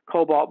blues,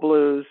 cobalt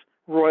blues,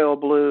 royal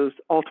blues,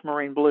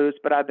 ultramarine blues,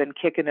 but I've been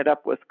kicking it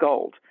up with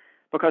gold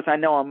because I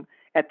know I'm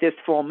at this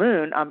full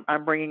moon,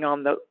 I'm bringing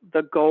on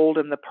the gold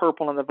and the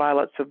purple and the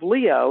violets of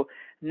Leo.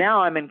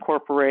 Now I'm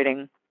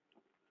incorporating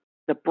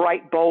the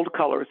bright, bold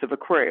colors of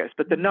Aquarius.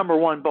 But the number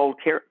one bold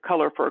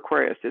color for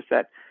Aquarius is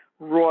that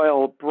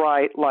royal,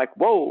 bright, like,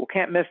 whoa,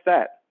 can't miss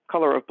that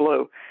color of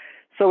blue.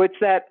 So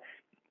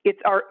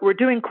we're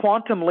doing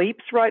quantum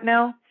leaps right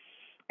now,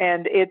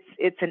 and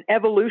it's an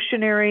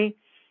evolutionary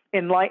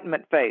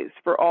enlightenment phase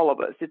for all of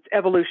us. It's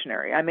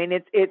evolutionary. I mean,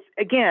 it's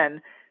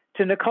again,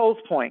 to Nicole's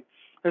point,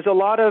 there's a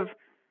lot of,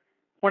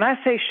 when I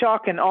say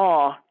shock and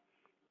awe,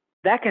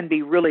 that can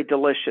be really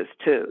delicious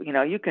too. You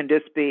know, you can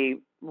just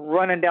be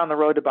running down the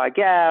road to buy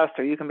gas,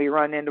 or you can be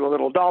running into a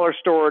little dollar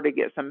store to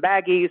get some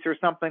baggies or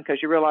something because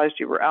you realized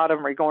you were out of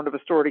them, or you're going to the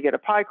store to get a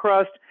pie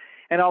crust,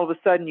 and all of a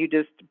sudden you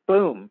just,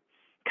 boom,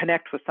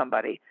 connect with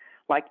somebody.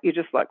 Like, you're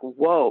just like,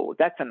 whoa,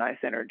 that's a nice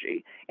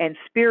energy. And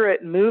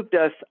Spirit moved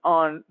us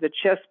on the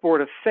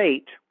chessboard of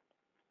fate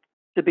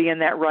to be in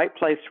that right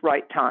place,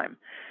 right time.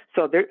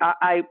 So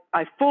I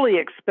fully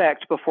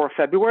expect before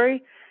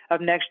February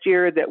of next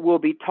year that we'll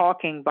be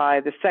talking by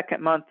the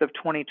second month of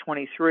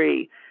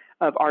 2023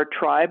 of our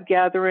tribe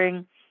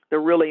gathering. They're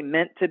really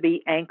meant to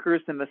be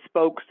anchors and the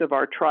spokes of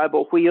our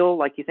tribal wheel.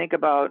 Like, you think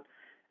about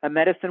a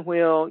medicine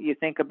wheel, you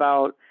think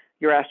about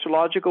your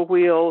astrological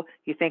wheel,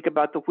 you think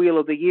about the wheel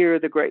of the year,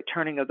 the great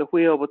turning of the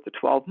wheel with the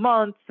 12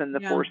 months and the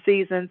 4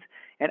 seasons.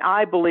 And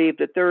I believe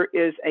that there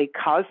is a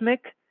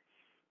cosmic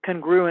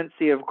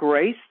congruency of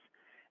grace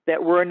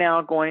that we're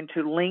now going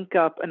to link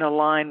up and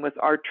align with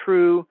our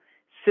true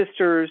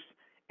sisters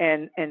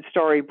and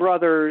starry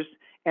brothers.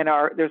 And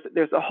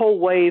there's a whole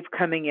wave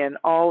coming in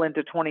all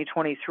into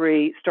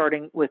 2023,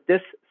 starting with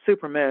this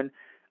supermoon,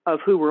 of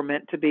who we're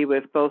meant to be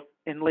with, both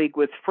in league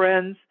with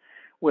friends,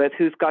 with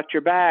who's got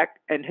your back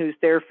and who's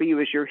there for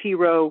you as your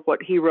hero,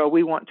 what hero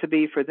we want to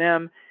be for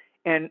them,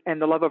 and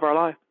the love of our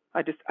life.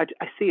 I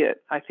see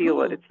it. I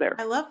feel it. It's there.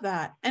 I love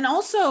that. And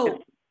also,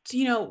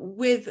 you know,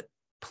 with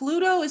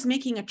Pluto is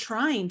making a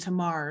trine to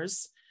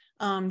Mars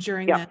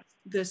during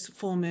this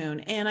full moon.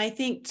 And I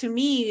think, to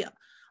me,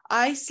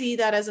 I see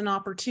that as an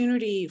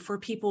opportunity for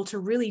people to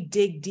really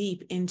dig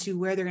deep into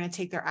where they're going to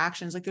take their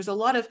actions. Like there's a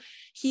lot of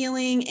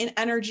healing and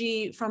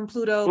energy from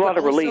Pluto, but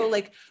also relief.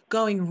 like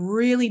going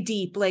really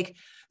deep, like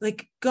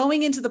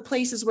going into the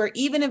places where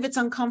even if it's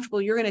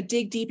uncomfortable, you're going to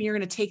dig deep and you're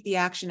going to take the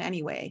action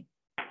anyway.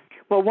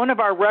 Well, one of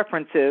our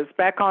references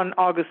back on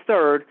August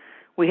 3rd,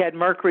 we had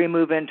Mercury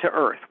move into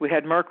Earth. We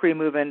had Mercury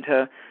move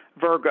into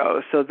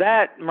Virgo. So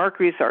that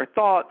Mercury's our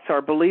thoughts,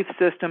 our belief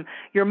system.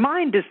 Your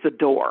mind is the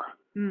door.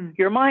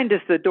 Your mind is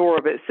the door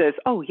that says,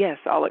 oh, yes,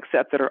 I'll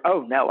accept it, or,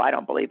 oh, no, I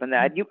don't believe in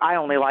that. I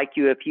only like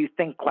you if you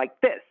think like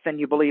this and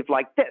you believe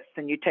like this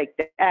and you take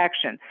the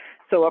action.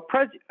 So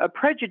a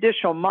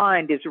prejudicial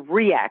mind is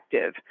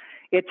reactive.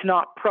 It's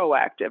not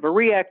proactive. A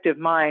reactive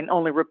mind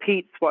only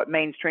repeats what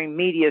mainstream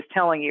media is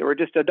telling you, or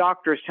just a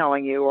doctor is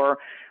telling you, or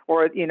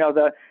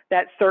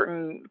that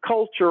certain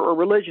culture or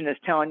religion is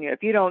telling you.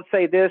 If you don't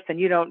say this and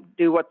you don't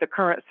do what the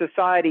current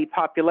society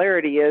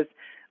popularity is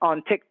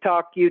on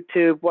TikTok,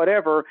 YouTube,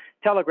 whatever,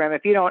 Telegram,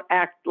 if you don't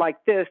act like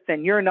this,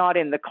 then you're not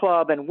in the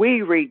club and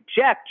we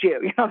reject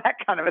you, that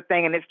kind of a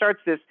thing. And it starts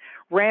this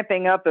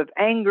ramping up of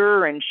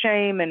anger and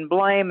shame and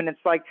blame. And it's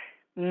like,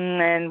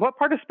 and what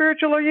part of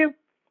spiritual are you?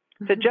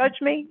 To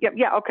judge me?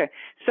 Yeah, okay.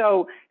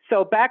 So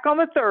back on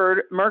the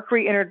 3rd,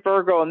 Mercury entered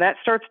Virgo, and that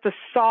starts to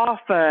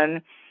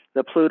soften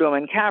the Pluto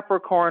in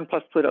Capricorn,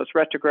 plus Pluto's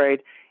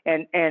retrograde,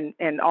 and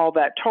all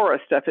that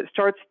Taurus stuff. It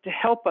starts to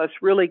help us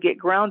really get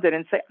grounded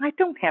and say, I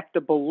don't have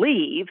to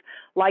believe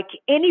like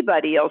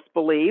anybody else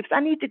believes. I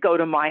need to go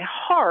to my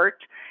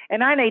heart,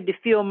 and I need to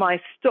feel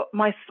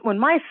when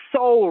my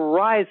soul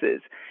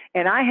rises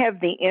and I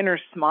have the inner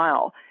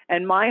smile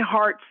and my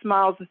heart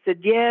smiles and said,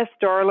 yes,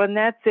 darling,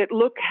 that's it.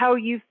 Look how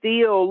you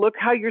feel. Look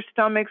how your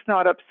stomach's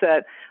not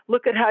upset.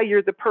 Look at how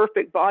you're the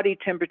perfect body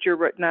temperature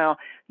right now.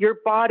 Your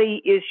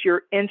body is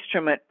your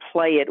instrument.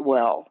 Play it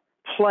well.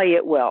 Play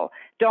it well.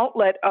 Don't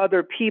let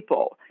other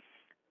people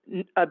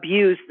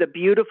abuse the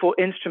beautiful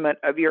instrument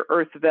of your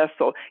earth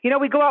vessel.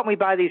 We go out and we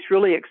buy these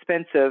really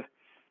expensive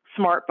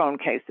smartphone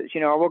cases,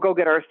 or we'll go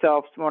get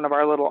ourselves one of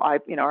our little,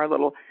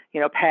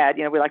 pad.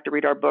 We like to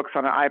read our books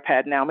on an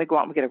iPad now, and we go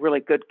out and we get a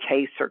really good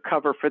case or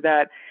cover for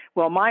that.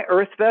 Well, my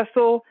earth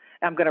vessel,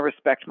 I'm going to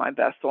respect my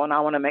vessel, and I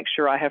want to make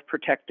sure I have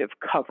protective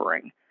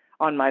covering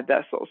on my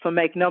vessel. So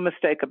make no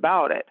mistake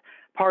about it.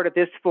 Part of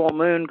this full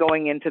moon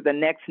going into the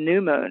next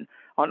new moon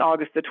on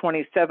August the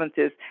 27th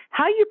is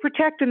how you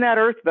protecting that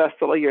earth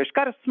vessel of yours.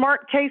 Got a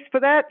smart case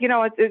for that?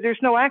 There's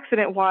no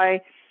accident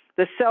why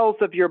the cells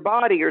of your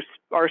body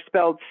are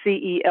spelled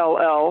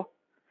C-E-L-L,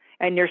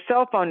 and your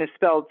cell phone is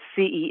spelled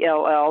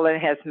C-E-L-L, and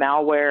it has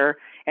malware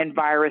and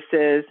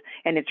viruses,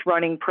 and it's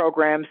running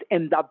programs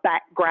in the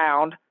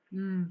background.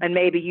 And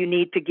maybe you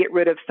need to get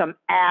rid of some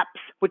apps,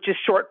 which is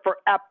short for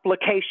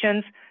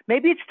applications.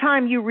 Maybe it's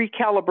time you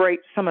recalibrate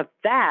some of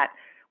that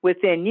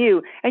within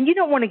you. And you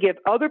don't want to give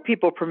other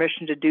people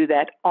permission to do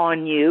that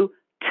on you,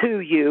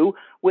 to you,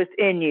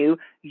 within you.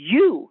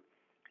 You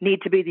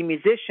need to be the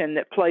musician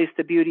that plays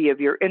the beauty of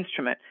your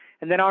instrument.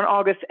 And then on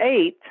August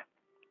 8th,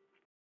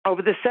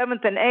 over the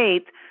 7th and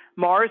 8th,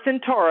 Mars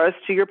in Taurus,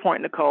 to your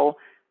point, Nicole,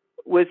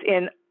 was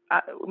in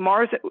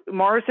Mars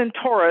in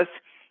Taurus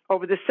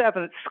over the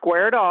 7th,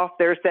 squared off.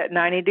 There's that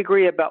 90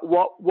 degree about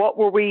what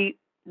were we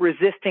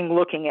resisting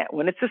looking at.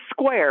 When it's a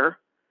square,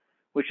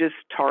 which is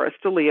Taurus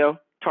to Leo,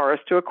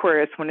 Taurus to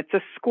Aquarius, when it's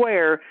a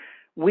square,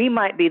 we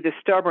might be the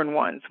stubborn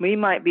ones. We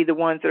might be the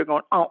ones that are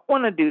going, I don't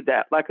want to do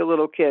that, like a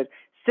little kid.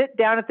 Sit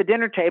down at the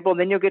dinner table, and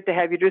then you'll get to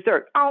have your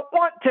dessert. I don't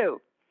want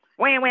to.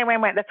 Wham, wham,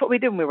 wham, wham. That's what we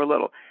did when we were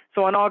little.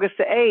 So on August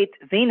the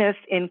 8th, Venus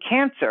in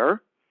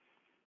Cancer,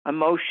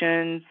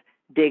 emotions,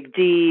 dig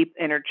deep,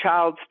 inner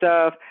child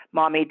stuff,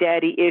 mommy,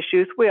 daddy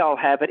issues. We all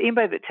have it.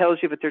 Anybody that tells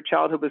you that their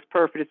childhood was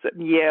perfect, it's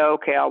yeah,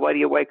 okay, I'll wait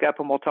till you wake up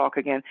and we'll talk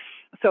again.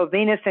 So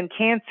Venus in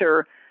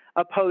Cancer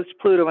opposed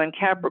Pluto in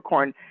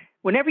Capricorn.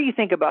 Whenever you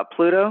think about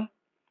Pluto,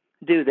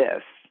 do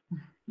this.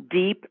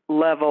 Deep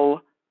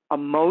level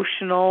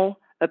emotional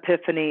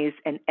epiphanies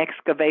and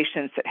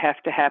excavations that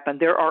have to happen.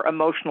 There are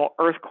emotional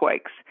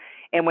earthquakes.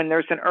 And when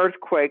there's an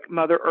earthquake,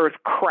 Mother Earth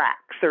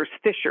cracks. There's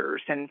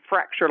fissures and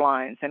fracture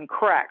lines and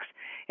cracks.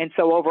 And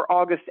so over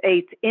August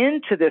 8th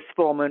into this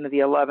full moon of the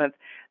 11th,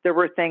 there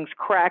were things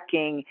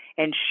cracking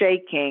and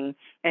shaking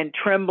and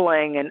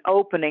trembling and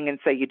opening and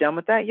say, you done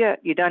with that yet?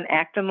 You done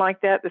acting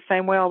like that the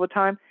same way all the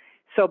time?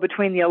 So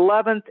between the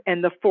 11th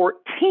and the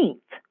 14th,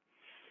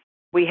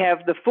 we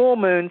have the full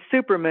moon,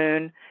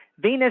 supermoon,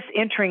 Venus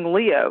entering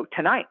Leo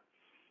tonight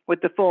with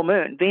the full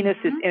moon. Venus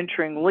is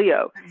entering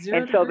Leo. 0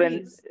 and so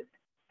degrees. then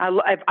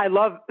I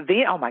love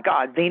oh my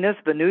God, Venus,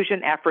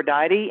 Venusian,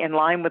 Aphrodite in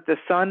line with the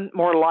sun,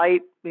 more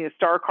light,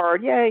 star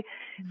card, yay.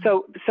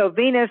 So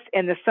Venus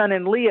and the sun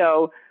in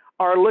Leo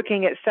are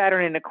looking at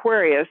Saturn in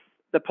Aquarius,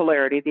 the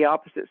polarity, the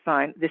opposite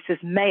sign. This is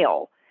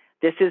male.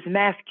 This is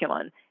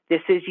masculine.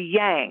 This is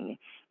yang.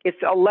 It's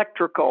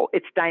electrical.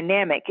 It's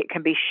dynamic. It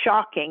can be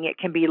shocking. It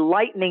can be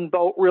lightning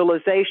bolt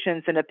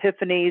realizations and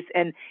epiphanies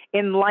and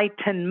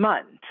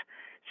enlightenment.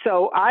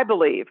 So I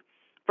believe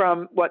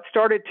from what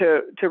started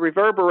to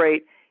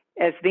reverberate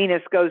as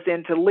Venus goes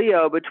into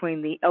Leo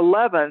between the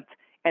 11th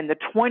and the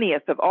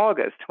 20th of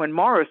August, when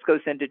Mars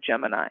goes into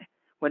Gemini.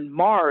 When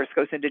Mars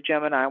goes into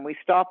Gemini and we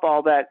stop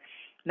all that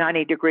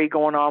 90-degree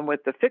going on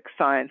with the fixed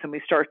signs and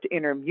we start to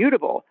enter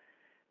mutable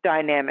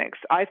dynamics,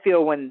 I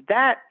feel when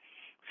that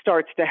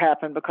starts to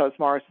happen, because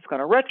Mars is going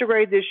to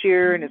retrograde this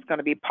year and it's going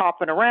to be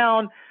popping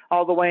around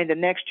all the way into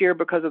next year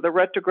because of the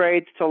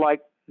retrogrades till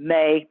like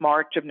May,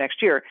 March of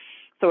next year.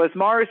 So as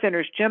Mars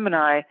enters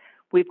Gemini,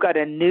 we've got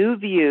a new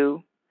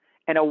view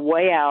and a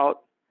way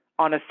out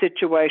on a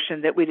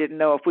situation that we didn't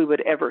know if we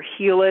would ever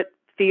heal it,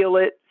 feel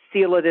it,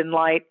 seal it in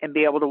light, and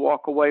be able to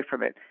walk away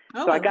from it.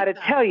 Oh, so I got to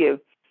tell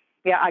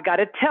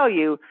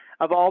you,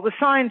 of all the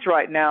signs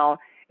right now,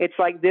 it's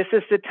like this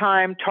is the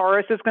time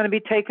Taurus is going to be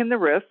taking the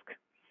risk,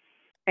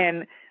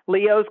 and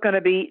Leo's going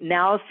to be,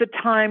 now's the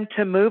time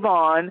to move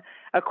on.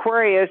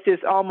 Aquarius is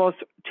almost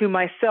to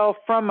myself,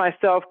 from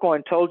myself,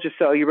 going, told you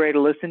so. You ready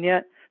to listen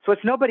yet? So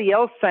it's nobody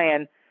else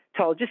saying,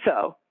 told you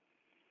so.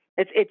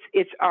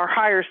 It's our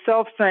higher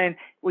self saying,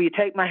 will you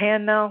take my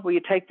hand now? Will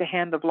you take the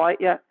hand of light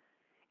yet?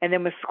 And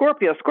then with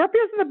Scorpio's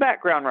in the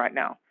background right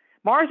now.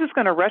 Mars is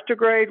going to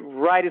retrograde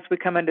right as we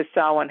come into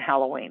Samhain,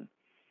 Halloween.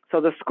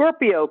 So the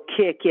Scorpio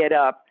kick it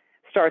up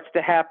starts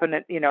to happen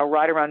at,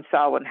 right around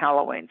Samhain,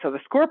 Halloween. So the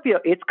Scorpio,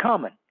 it's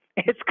coming.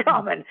 It's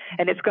coming.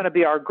 And it's going to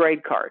be our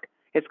grade card.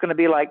 It's going to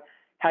be like,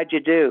 how'd you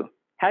do?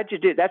 How'd you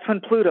do? That's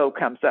when Pluto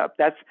comes up.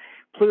 That's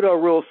Pluto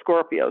rules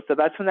Scorpio. So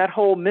that's when that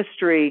whole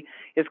mystery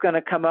is going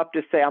to come up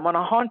to say, I'm going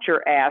to haunt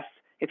your ass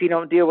if you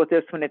don't deal with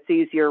this when it's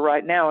easier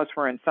right now as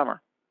we're in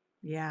summer.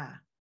 Yeah.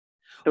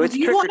 So it's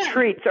trick or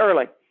treats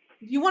early.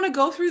 Do you want to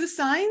go through the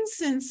signs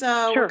since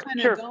we're kind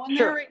of going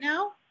there right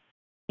now?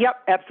 Yep,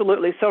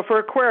 absolutely. So for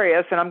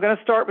Aquarius, and I'm going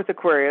to start with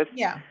Aquarius.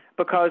 Yeah.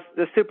 Because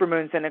the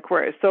supermoon's in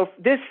Aquarius. So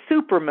this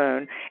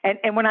supermoon,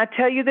 and when I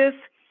tell you this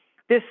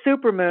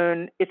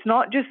supermoon, it's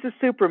not just the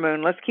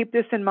supermoon. Let's keep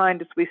this in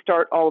mind as we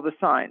start all of the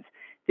signs.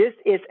 This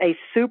is a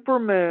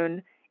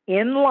supermoon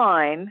in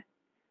line.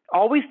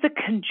 Always the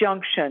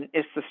conjunction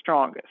is the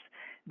strongest.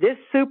 This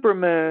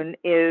supermoon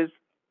is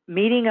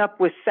meeting up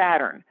with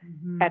Saturn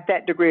at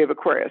that degree of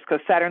Aquarius, because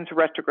Saturn's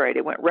retrograde.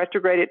 It went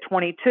retrograde at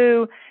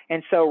 22.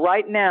 And so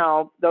right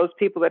now, those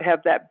people that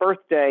have that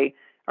birthday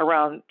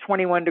around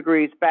 21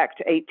 degrees back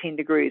to 18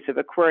 degrees of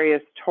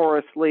Aquarius,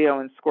 Taurus, Leo,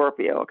 and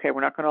Scorpio. Okay,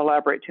 we're not going to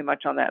elaborate too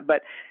much on that.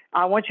 But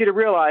I want you to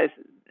realize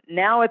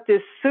now at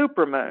this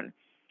supermoon,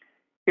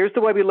 here's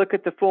the way we look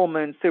at the full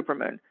moon,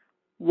 supermoon.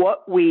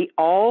 What we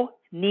all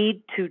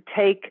need to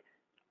take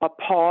a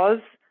pause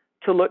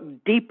to look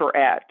deeper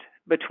at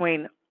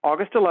between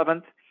August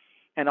 11th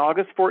and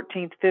August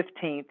 14th,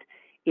 15th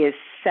is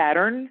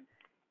Saturn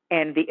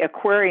and the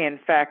Aquarian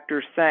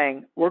factor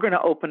saying, we're going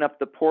to open up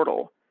the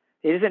portal.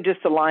 It isn't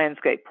just the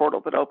Lionsgate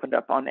portal that opened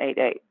up on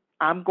 8/8.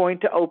 I'm going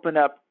to open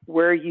up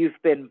where you've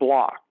been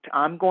blocked.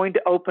 I'm going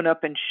to open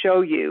up and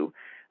show you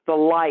the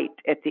light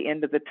at the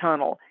end of the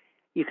tunnel.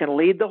 You can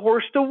lead the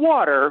horse to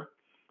water,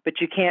 but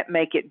you can't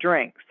make it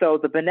drink. So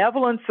the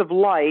benevolence of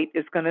light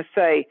is going to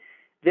say,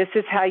 this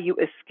is how you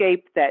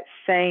escape that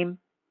same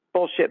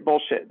bullshit.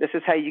 This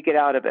is how you get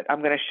out of it. I'm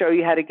going to show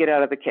you how to get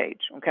out of the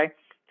cage, okay?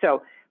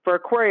 So for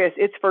Aquarius,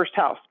 it's first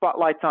house.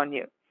 Spotlight's on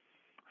you.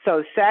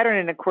 So Saturn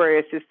in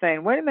Aquarius is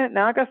saying, wait a minute,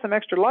 now I got some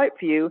extra light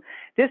for you.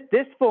 This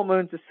full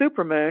moon's a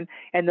supermoon,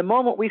 and the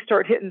moment we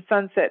start hitting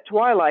sunset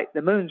twilight,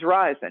 the moon's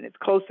rising. It's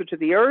closer to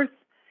the earth,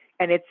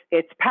 and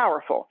it's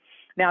powerful.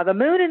 Now, the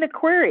moon in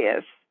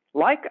Aquarius,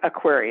 like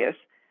Aquarius,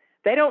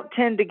 they don't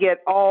tend to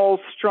get all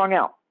strung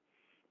out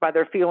by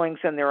their feelings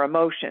and their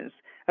emotions.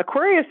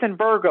 Aquarius and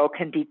Virgo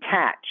can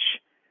detach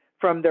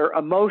from their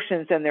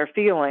emotions and their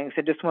feelings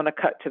and just want to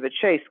cut to the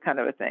chase kind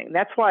of a thing.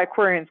 That's why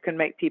Aquarians can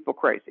make people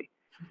crazy.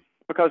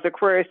 Because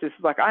Aquarius is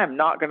like, I am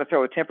not going to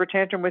throw a temper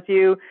tantrum with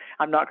you.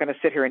 I'm not going to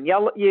sit here and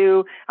yell at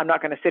you. I'm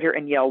not going to sit here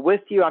and yell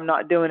with you. I'm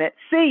not doing it.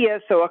 See ya.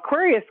 So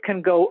Aquarius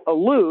can go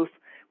aloof,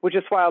 which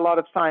is why a lot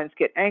of signs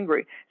get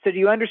angry. So do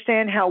you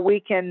understand how we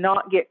can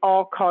not get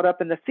all caught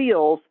up in the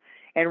feels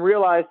and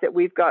realize that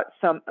we've got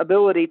some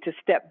ability to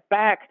step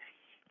back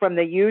from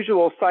the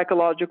usual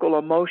psychological,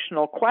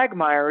 emotional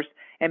quagmires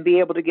and be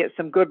able to get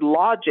some good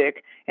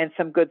logic and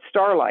some good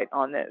starlight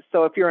on this?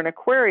 So if you're an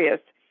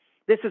Aquarius,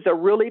 this is a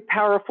really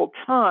powerful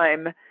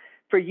time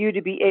for you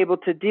to be able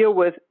to deal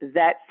with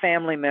that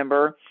family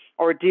member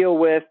or deal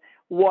with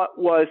what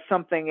was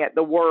something at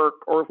the work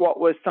or what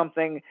was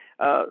something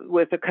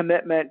with a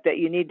commitment that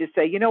you need to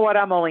say, you know what,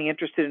 I'm only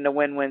interested in a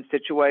win-win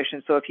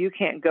situation. So if you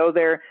can't go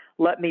there,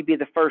 let me be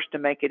the first to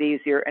make it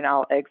easier and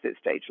I'll exit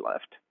stage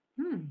left.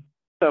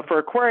 So for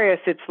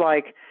Aquarius, it's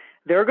like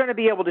they're going to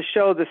be able to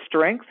show the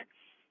strength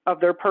of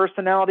their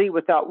personality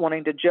without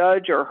wanting to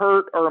judge or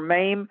hurt or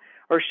maim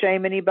or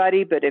shame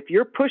anybody. But if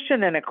you're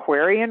pushing an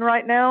Aquarian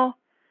right now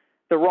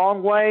the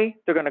wrong way,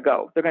 they're going to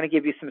go. They're going to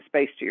give you some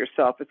space to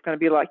yourself. It's going to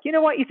be like, you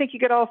know what, you think you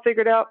get all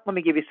figured out? Let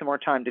me give you some more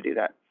time to do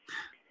that.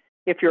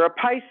 If you're a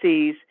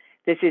Pisces,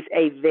 this is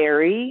a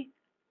very,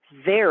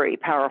 very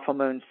powerful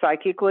moon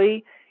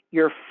psychically.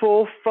 Your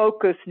full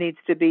focus needs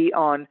to be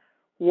on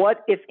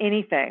what, if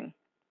anything,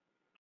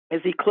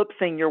 is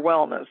eclipsing your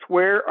wellness?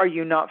 Where are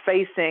you not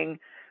facing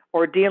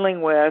or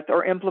dealing with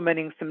or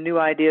implementing some new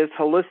ideas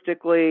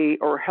holistically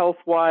or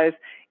health-wise?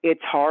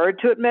 It's hard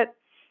to admit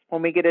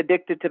when we get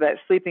addicted to that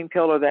sleeping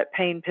pill or that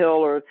pain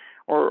pill,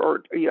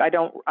 or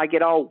I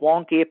get all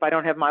wonky if I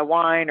don't have my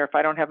wine, or if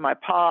I don't have my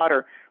pot,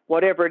 or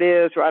whatever it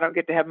is, or I don't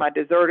get to have my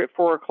dessert at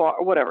 4 o'clock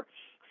or whatever.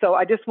 So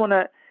I just want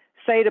to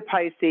say to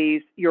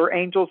Pisces, your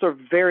angels are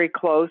very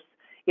close.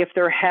 If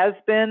there has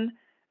been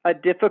a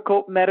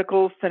difficult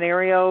medical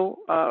scenario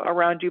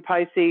around you,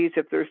 Pisces,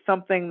 if there's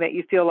something that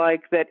you feel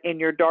like that in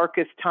your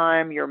darkest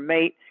time, your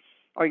mate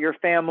or your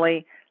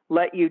family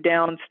let you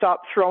down,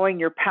 stop throwing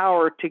your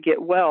power to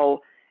get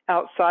well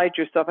outside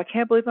yourself. I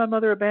can't believe my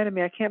mother abandoned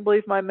me. I can't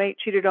believe my mate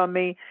cheated on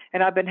me,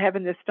 and I've been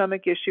having this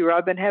stomach issue, or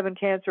I've been having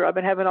cancer, I've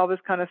been having all this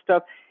kind of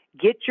stuff.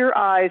 Get your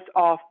eyes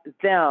off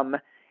them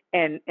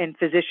and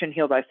physician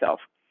heal thyself.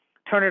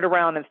 Turn it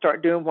around and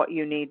start doing what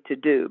you need to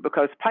do,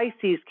 because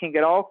Pisces can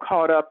get all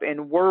caught up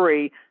in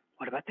worry.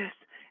 What about this?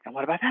 And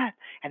what about that?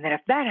 And then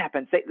if that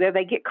happens,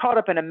 they get caught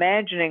up in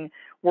imagining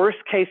worst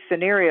case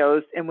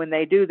scenarios. And when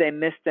they do, they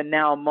miss the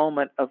now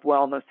moment of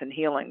wellness and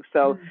healing.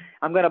 So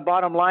I'm going to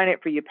bottom line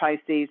it for you,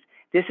 Pisces.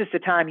 This is the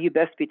time you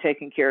best be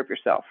taking care of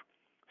yourself.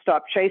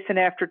 Stop chasing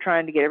after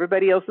trying to get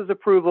everybody else's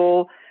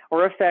approval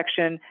or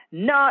affection.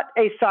 Not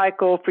a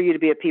cycle for you to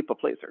be a people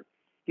pleaser.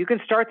 You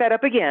can start that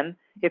up again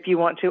if you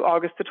want to,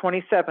 August the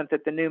 27th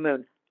at the new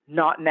moon.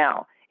 Not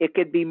now. It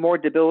could be more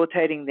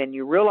debilitating than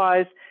you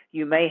realize.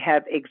 You may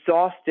have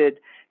exhausted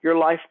your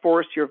life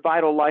force, your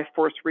vital life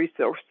force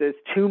resources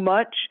too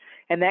much,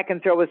 and that can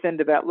throw us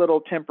into that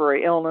little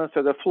temporary illness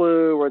or the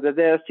flu or the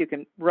this. You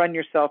can run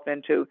yourself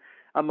into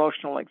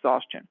emotional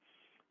exhaustion.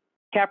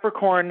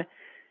 Capricorn,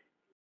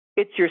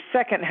 it's your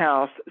second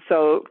house.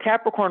 So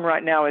Capricorn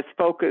right now is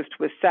focused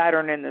with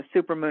Saturn and the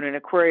supermoon in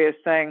Aquarius,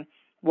 saying,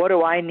 what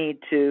do I need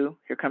to,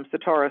 here comes the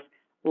Taurus,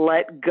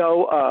 let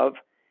go of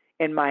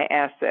in my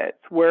assets?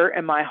 Where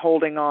am I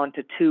holding on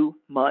to too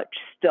much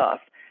stuff?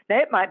 Now,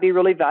 it might be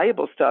really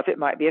valuable stuff. It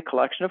might be a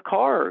collection of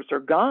cars or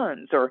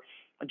guns or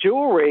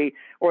jewelry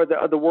or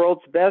the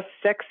world's best,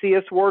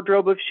 sexiest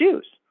wardrobe of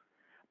shoes.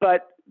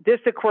 But this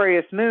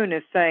Aquarius moon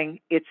is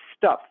saying it's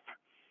stuff.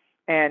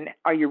 And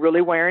are you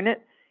really wearing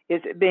it?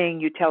 Is it being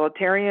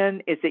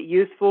utilitarian? Is it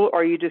useful?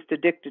 Or are you just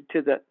addicted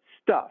to the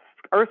stuff?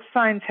 Earth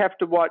signs have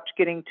to watch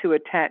getting too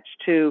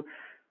attached to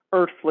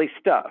earthly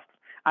stuff.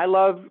 I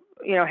love,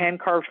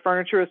 hand-carved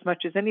furniture as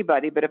much as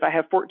anybody, but if I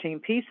have 14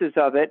 pieces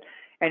of it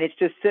and it's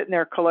just sitting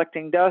there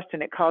collecting dust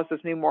and it causes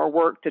me more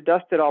work to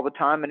dust it all the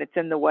time and it's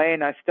in the way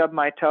and I stub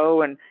my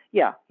toe, and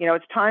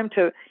it's time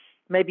to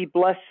maybe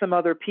bless some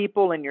other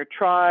people in your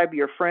tribe,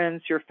 your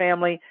friends, your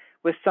family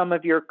with some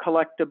of your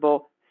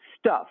collectible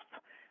stuff,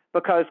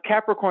 because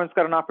Capricorn's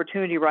got an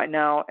opportunity right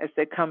now as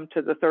they come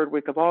to the third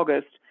week of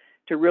August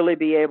to really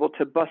be able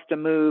to bust a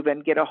move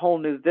and get a whole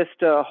new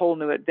vista, a whole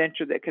new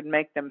adventure that could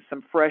make them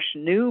some fresh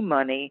new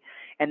money,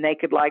 and they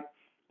could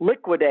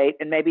liquidate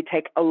and maybe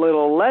take a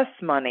little less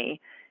money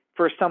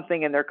for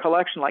something in their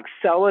collection, like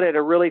sell it at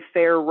a really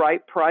fair,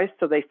 right price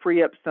so they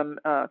free up some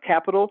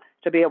capital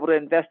to be able to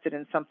invest it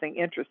in something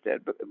interesting,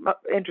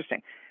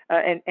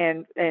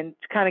 and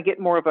kind of get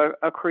more of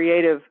a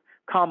creative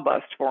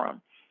combust for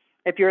them.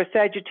 If you're a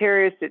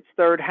Sagittarius, it's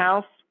third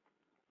house.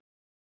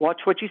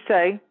 Watch what you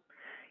say.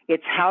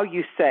 It's how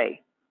you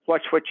say,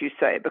 watch what you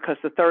say, because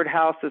the third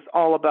house is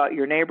all about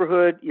your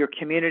neighborhood, your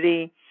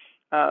community,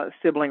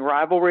 sibling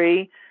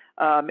rivalry.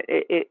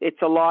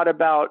 It's a lot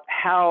about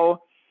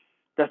how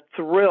the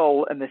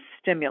thrill and the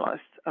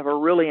stimulus of a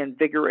really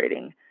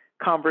invigorating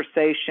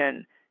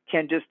conversation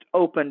can just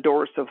open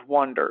doors of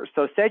wonder.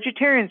 So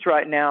Sagittarians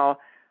right now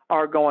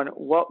are going,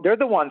 well, they're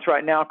the ones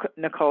right now,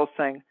 Nicole,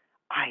 saying,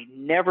 I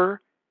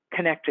never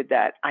connected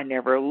that. I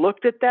never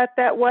looked at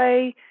that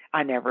way.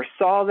 I never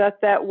saw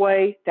that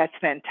way. That's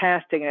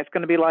fantastic. And it's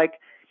going to be like,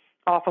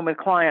 often with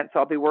clients,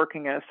 I'll be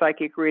working in a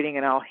psychic reading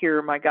and I'll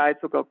hear my guides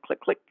will go click,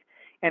 click.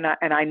 And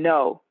I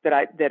know that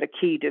a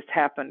key just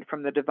happened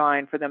from the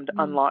divine for them to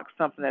unlock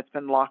something that's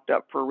been locked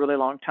up for a really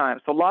long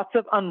time. So lots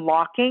of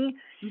unlocking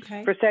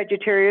for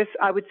Sagittarius.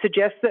 I would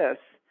suggest this.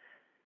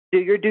 Do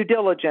your due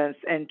diligence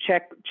and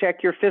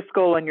check your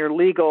fiscal and your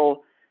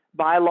legal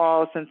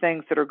bylaws and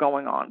things that are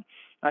going on.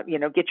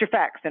 Get your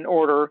facts in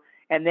order,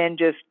 and then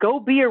just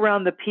go be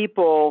around the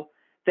people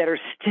that are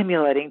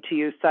stimulating to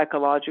you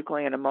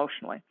psychologically and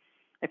emotionally.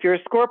 If you're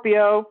a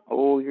Scorpio,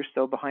 you're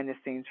so behind the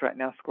scenes right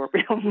now,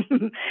 Scorpio.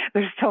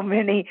 There's so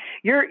many.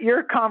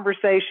 Your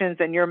conversations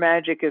and your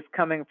magic is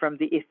coming from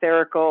the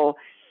etherical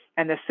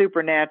and the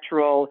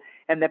supernatural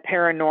and the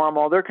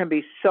paranormal. There can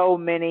be so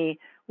many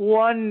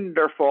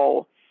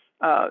wonderful,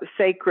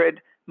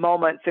 sacred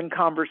moments and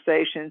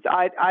conversations.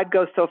 I'd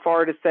go so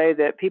far to say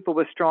that people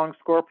with strong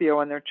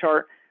Scorpio in their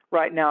chart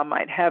right now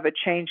might have a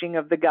changing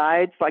of the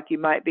guides, like you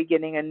might be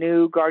getting a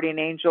new guardian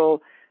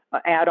angel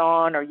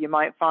add-on, or you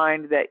might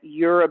find that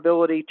your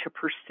ability to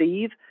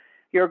perceive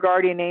your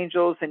guardian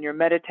angels and your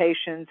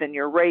meditations and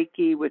your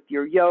Reiki with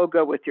your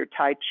yoga, with your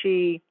Tai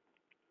Chi,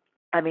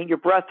 your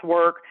breath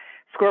work.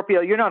 Scorpio,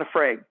 you're not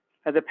afraid.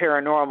 of the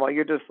paranormal,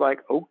 you're just like,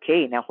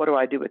 okay, now what do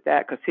I do with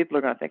that? Because people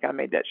are going to think I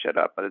made that shit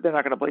up, but they're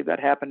not going to believe that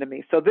happened to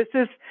me. So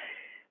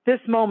this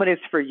moment is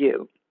for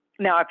you.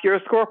 Now, if you're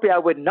a Scorpio, I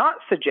would not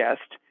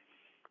suggest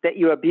that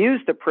you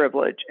abuse the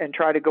privilege and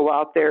try to go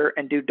out there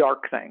and do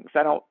dark things.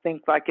 I don't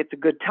think like it's a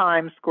good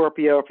time,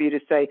 Scorpio, for you to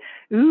say,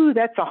 ooh,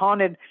 that's a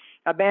haunted,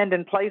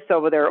 abandoned place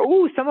over there.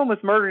 Ooh, someone was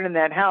murdered in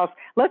that house.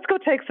 Let's go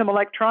take some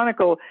electronic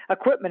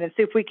equipment and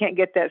see if we can't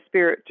get that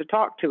spirit to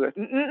talk to us.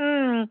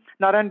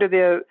 Not under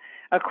the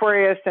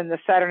Aquarius and the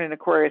Saturn in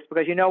Aquarius,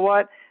 because you know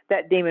what?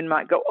 That demon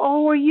might go,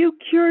 oh, are you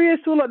curious?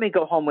 Well, let me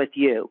go home with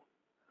you.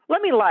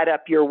 Let me light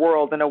up your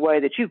world in a way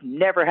that you've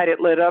never had it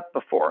lit up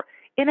before,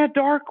 in a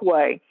dark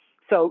way.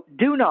 So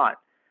do not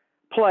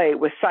play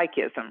with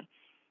psychism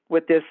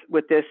with this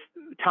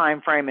time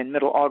frame in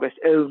middle August.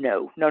 Oh,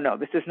 no.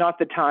 This is not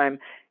the time,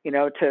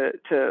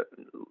 to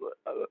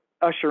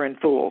usher in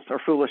fools or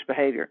foolish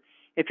behavior.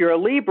 If you're a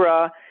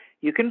Libra,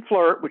 you can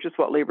flirt, which is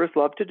what Libras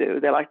love to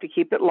do. They like to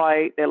keep it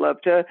light. They love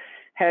to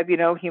have,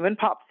 human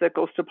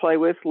popsicles to play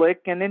with,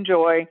 lick and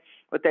enjoy,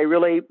 but they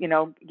really,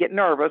 get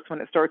nervous when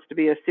it starts to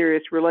be a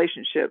serious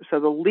relationship. So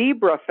the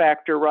Libra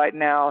factor right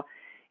now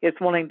is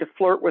wanting to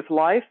flirt with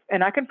life,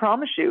 and I can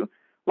promise you,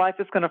 life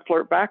is going to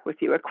flirt back with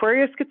you.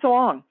 Aquarius gets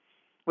along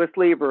with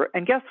Libra,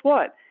 and guess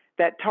what?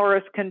 That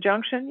Taurus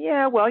conjunction,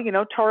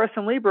 Taurus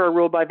and Libra are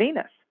ruled by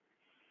Venus.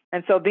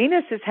 And so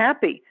Venus is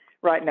happy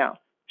right now.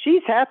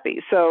 She's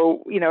happy.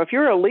 So, if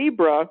you're a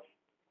Libra,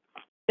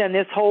 then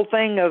this whole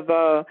thing of,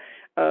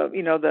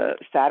 the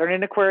Saturn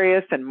in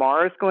Aquarius and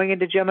Mars going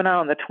into Gemini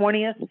on the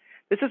 20th,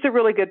 this is a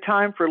really good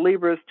time for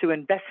Libras to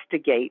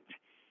investigate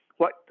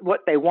what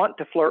they want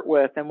to flirt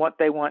with and what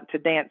they want to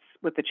dance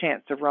with the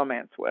chance of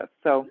romance with.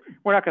 So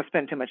we're not going to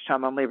spend too much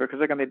time on Libra because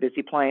they're going to be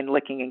busy playing,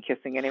 licking, and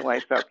kissing anyway.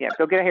 So,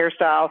 go get a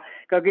hairstyle.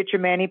 Go get your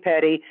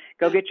mani-pedi.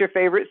 Go get your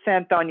favorite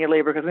scent on you,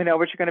 Libra, because we know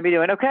what you're going to be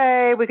doing.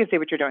 Okay, we can see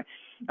what you're doing.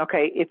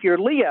 Okay, if you're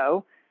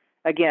Leo,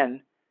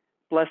 again,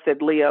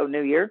 blessed Leo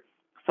New Year,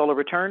 solar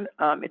return,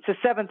 it's a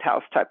seventh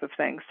house type of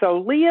thing. So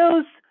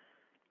Leos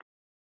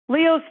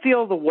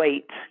feel the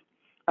weight.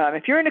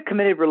 If you're in a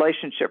committed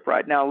relationship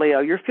right now,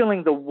 Leo, you're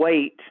feeling the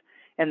weight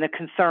and the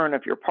concern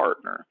of your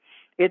partner.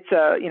 It's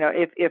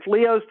if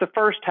Leo's the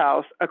first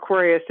house,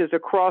 Aquarius is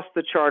across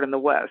the chart in the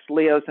west.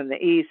 Leo's in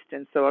the east,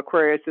 and so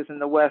Aquarius is in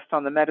the west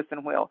on the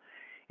medicine wheel.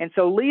 And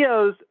so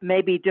Leos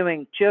may be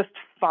doing just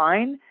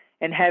fine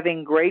and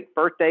having great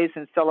birthdays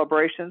and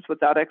celebrations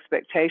without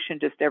expectation,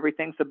 just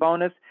everything's a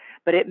bonus.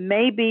 But it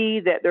may be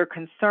that their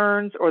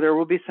concerns, or there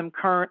will be some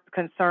current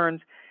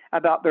concerns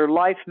about their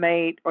life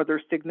mate or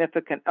their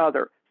significant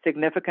other.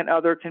 Significant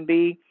other can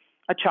be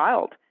a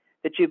child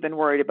that you've been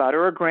worried about,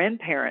 or a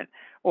grandparent,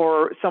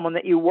 or someone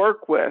that you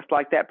work with,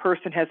 like that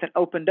person hasn't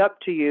opened up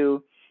to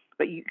you,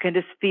 but you can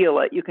just feel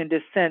it. You can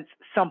just sense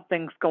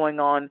something's going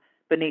on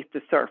beneath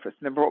the surface.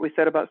 Remember what we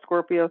said about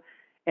Scorpio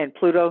and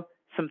Pluto?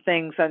 Some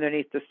things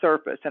underneath the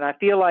surface. And I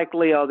feel like,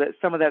 Leo, that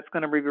some of that's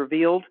going to be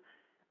revealed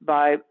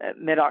by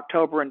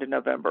mid-October into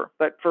November.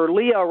 But for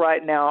Leo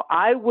right now,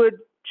 I would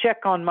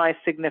check on my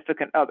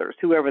significant others,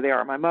 whoever they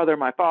are, my mother,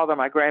 my father,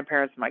 my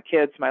grandparents, my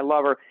kids, my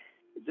lover,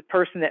 the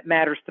person that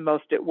matters the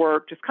most at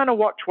work. Just kind of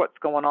watch what's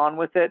going on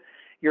with it.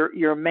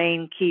 Your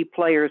main key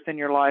players in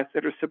your life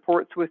that are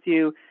supports with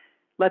you.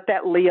 Let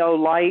that Leo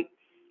light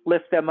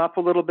lift them up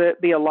a little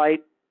bit. Be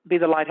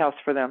the lighthouse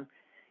for them.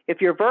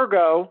 If you're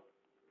Virgo,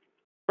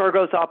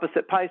 Virgo's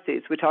opposite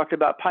Pisces. We talked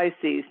about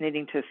Pisces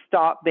needing to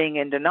stop being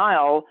in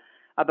denial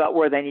about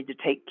where they need to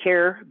take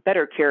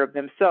better care of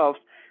themselves.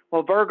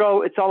 Well,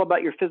 Virgo, it's all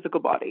about your physical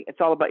body. It's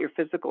all about your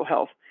physical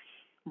health.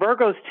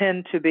 Virgos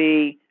tend to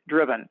be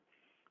driven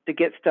to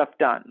get stuff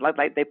done.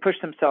 Like they push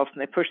themselves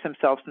and they push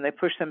themselves and they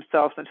push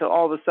themselves until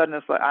all of a sudden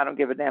it's like, I don't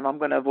give a damn. I'm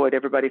going to avoid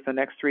everybody for the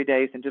next 3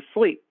 days and just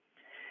sleep.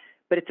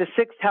 But it's a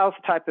sixth house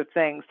type of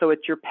thing. So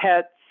it's your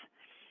pets.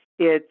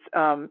 It's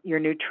your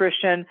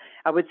nutrition.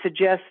 I would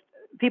suggest,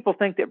 people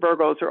think that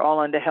Virgos are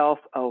all into health.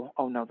 Oh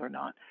no, they're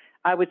not.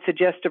 I would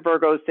suggest to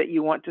Virgos that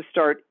you want to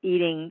start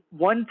eating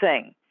one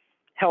thing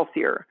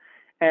healthier.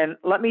 And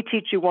let me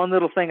teach you one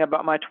little thing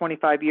about my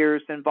 25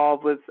 years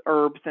involved with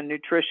herbs and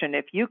nutrition.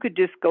 If you could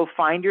just go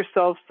find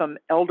yourself some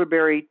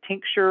elderberry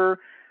tincture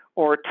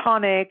or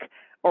tonic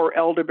or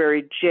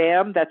elderberry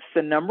jam, that's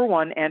the number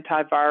one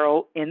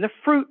antiviral in the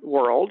fruit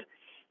world.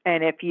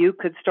 And if you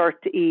could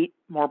start to eat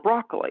more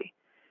broccoli.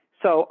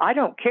 So I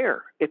don't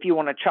care if you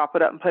want to chop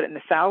it up and put it in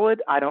a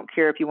salad. I don't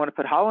care if you want to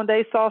put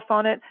hollandaise sauce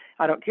on it.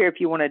 I don't care if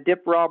you want to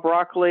dip raw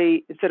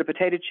broccoli instead of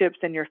potato chips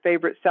in your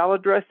favorite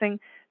salad dressing.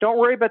 Don't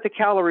worry about the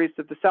calories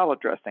of the salad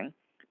dressing.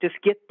 Just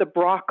get the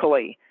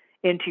broccoli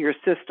into your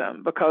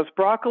system, because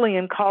broccoli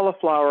and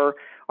cauliflower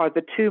are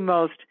the two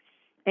most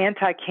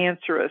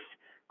anti-cancerous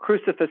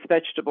crucifix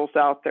vegetables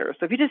out there.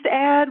 So if you just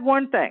add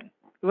one thing,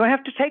 you don't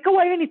have to take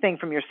away anything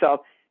from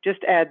yourself.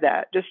 Just add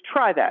that. Just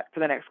try that for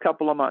the next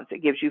couple of months.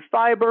 It gives you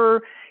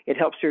fiber. It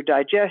helps your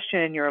digestion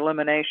and your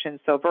elimination.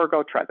 So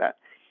Virgo, try that.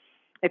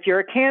 If you're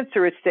a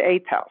Cancer, it's the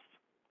 8th house.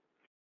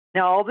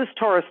 Now, all this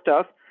Taurus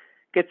stuff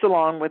gets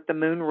along with the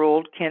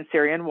moon-ruled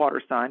Cancerian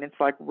water sign. It's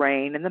like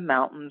rain in the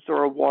mountains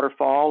or a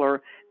waterfall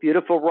or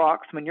beautiful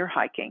rocks when you're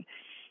hiking.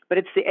 But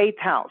it's the 8th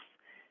house.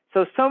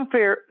 So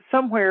somewhere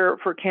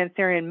for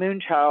Cancerian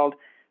moonchild,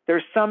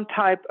 there's some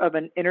type of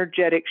an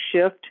energetic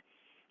shift,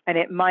 and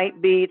it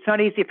might be, it's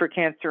not easy for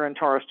Cancer and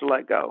Taurus to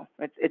let go.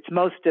 It's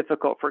most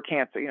difficult for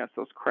Cancer. It's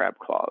those crab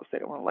claws. They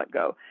don't want to let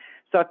go.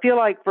 So I feel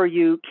like for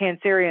you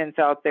Cancerians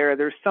out there,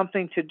 there's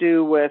something to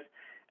do with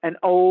an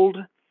old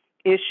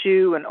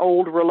issue, an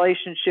old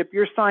relationship.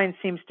 Your sign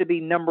seems to be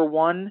number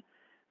 1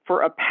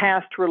 for a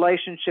past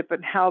relationship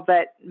and how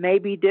that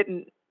maybe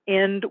didn't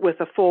end with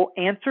a full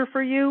answer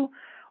for you,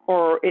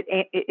 or it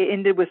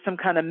ended with some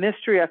kind of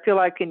mystery. I feel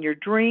like in your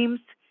dreams,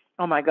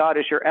 oh my God,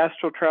 is your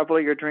astral traveler,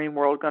 your dream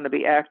world going to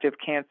be active,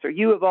 Cancer?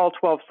 You of all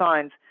 12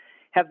 signs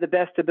have the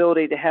best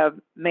ability to have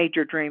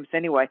major dreams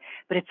anyway,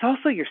 but it's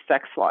also your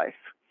sex life.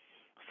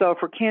 So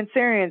for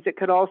Cancerians, it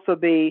could also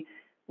be,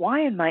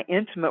 why in my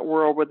intimate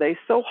world were they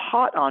so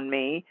hot on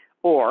me?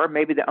 Or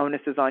maybe the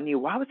onus is on you.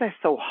 Why was I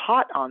so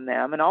hot on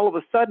them? And all of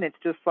a sudden, it's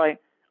just like,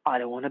 I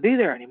don't want to be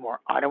there anymore.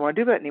 I don't want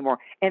to do that anymore.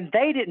 And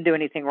they didn't do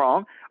anything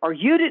wrong, or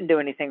you didn't do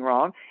anything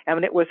wrong. And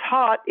when it was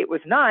hot, it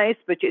was nice,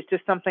 but it's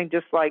just something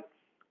just like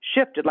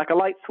shifted, like a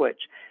light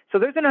switch. So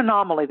there's an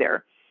anomaly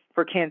there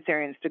for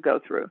Cancerians to go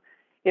through.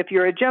 If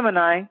you're a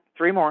Gemini,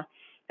 3 more.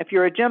 If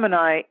you're a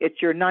Gemini,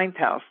 it's your 9th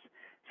house.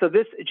 So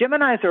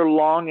Geminis are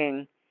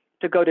longing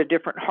to go to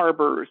different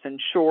harbors and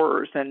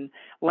shores and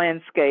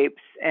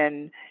landscapes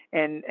and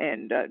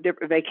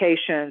different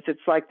vacations.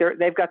 It's like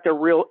they've got their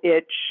real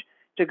itch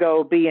to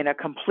go be in a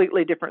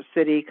completely different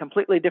city,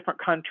 completely different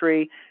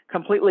country,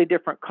 completely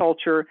different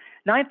culture.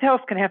 9th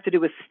house can have to do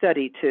with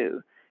study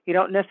too. You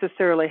don't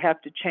necessarily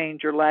have to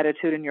change your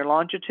latitude and your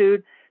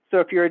longitude. So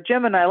if you're a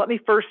Gemini, let me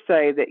first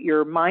say that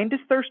your mind is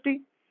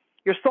thirsty.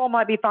 Your soul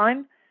might be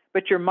fine,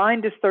 but your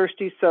mind is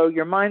thirsty, so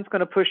your mind's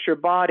going to push your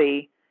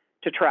body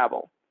to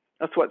travel.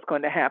 That's what's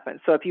going to happen.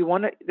 So if you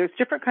want to, there's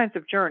different kinds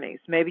of journeys.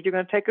 Maybe you're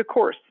going to take a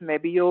course.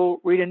 Maybe you'll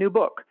read a new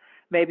book.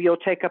 Maybe you'll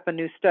take up a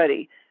new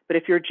study. But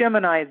if you're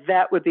Gemini,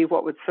 that would be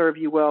what would serve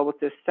you well with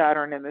this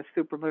Saturn and this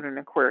supermoon in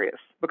Aquarius.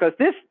 Because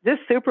this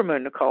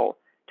supermoon, Nicole,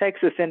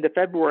 takes us into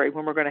February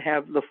when we're going to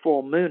have the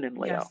full moon in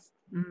Leo. Yes.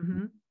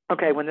 Mm-hmm.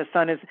 Okay, when the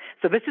sun is,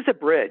 so this is a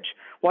bridge.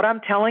 What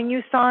I'm telling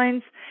you,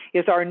 signs,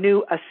 is our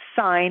new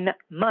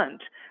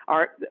assignment.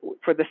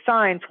 For the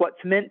signs,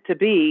 what's meant to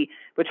be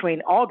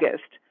between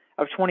August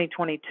of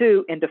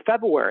 2022 into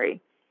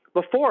February,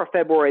 before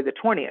February the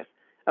 20th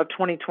of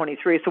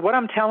 2023. So what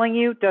I'm telling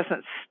you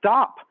doesn't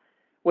stop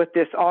with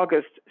this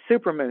August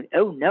supermoon.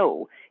 Oh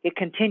no, it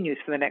continues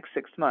for the next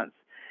 6 months.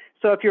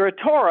 So if you're a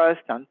Taurus,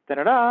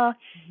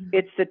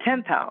 it's the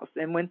 10th house.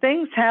 And when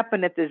things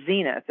happen at the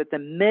zenith, at the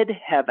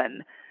midheaven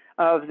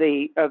of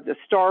the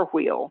star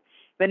wheel,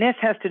 then this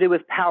has to do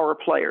with power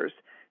players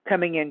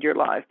coming into your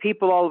life.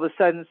 People all of a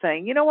sudden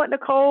saying, you know what,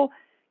 Nicole,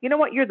 you know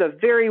what, you're the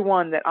very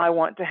one that I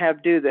want to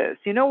have do this.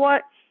 You know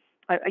what,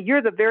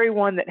 you're the very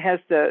one that has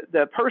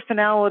the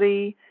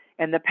personality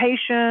and the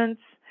patience,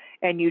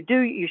 and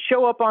you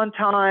show up on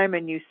time,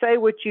 and you say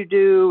what you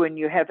do, and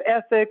you have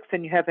ethics,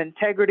 and you have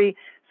integrity.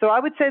 So I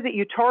would say that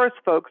you Taurus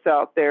folks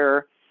out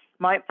there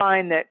might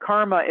find that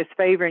karma is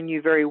favoring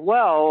you very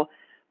well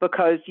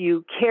because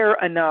you care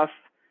enough,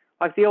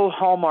 like the old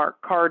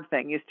Hallmark card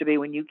thing used to be,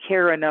 when you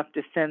care enough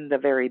to send the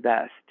very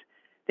best,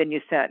 then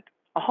you sent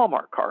a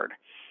Hallmark card.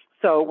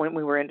 So when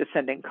we were into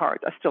sending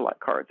cards, I still like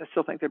cards. I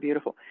still think they're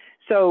beautiful.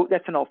 So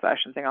that's an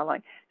old-fashioned thing I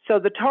like. So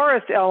the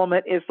Taurus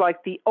element is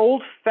like the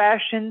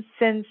old-fashioned,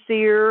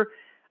 sincere,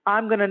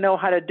 I'm going to know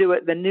how to do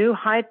it the new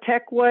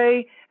high-tech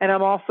way, and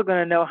I'm also going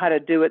to know how to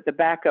do it the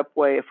backup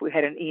way. If we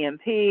had an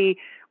EMP,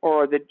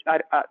 or the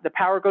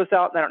power goes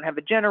out and I don't have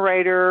a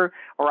generator,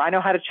 or I know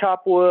how to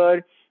chop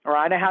wood, or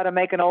I know how to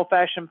make an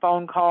old-fashioned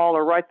phone call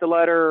or write the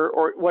letter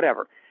or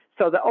whatever.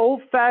 So the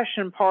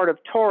old-fashioned part of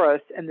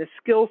Taurus and the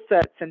skill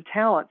sets and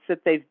talents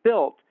that they've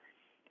built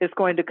is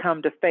going to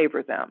come to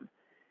favor them.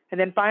 And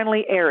then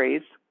finally,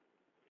 Aries.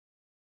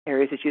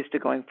 Aries is used to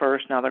going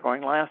first. Now they're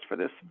going last for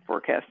this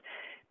forecast.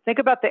 Think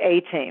about the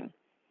A-team.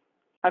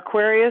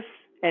 Aquarius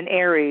and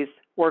Aries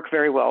work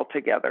very well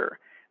together.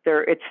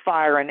 It's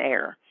fire and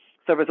air.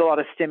 So there's a lot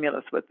of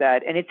stimulus with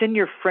that. And it's in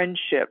your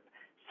friendship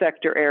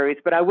sector, Aries.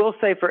 But I will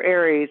say for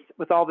Aries,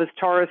 with all this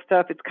Taurus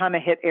stuff, it's kind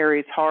of hit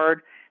Aries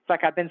hard. It's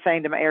like I've been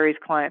saying to my Aries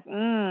clients,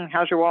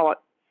 how's your wallet?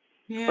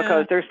 Yeah.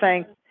 Because they're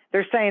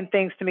saying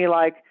things to me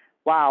like,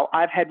 wow,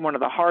 I've had one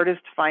of the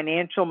hardest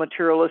financial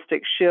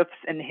materialistic shifts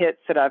and hits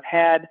that I've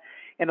had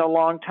in a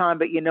long time.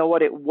 But you know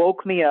what? It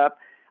woke me up.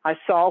 I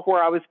saw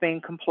where I was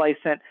being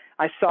complacent.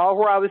 I saw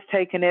where I was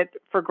taking it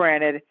for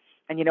granted.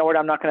 And you know what?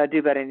 I'm not going to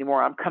do that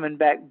anymore. I'm coming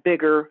back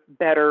bigger,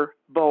 better,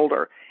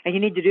 bolder. And you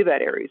need to do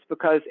that, Aries,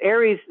 because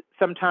Aries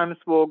sometimes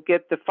will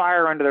get the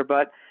fire under their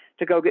butt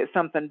to go get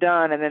something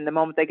done. And then the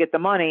moment they get the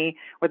money,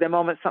 or the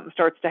moment something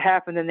starts to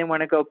happen, then they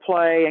want to go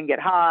play and get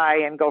high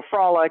and go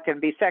frolic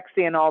and be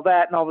sexy and all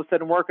that. And all of a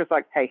sudden work is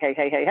like,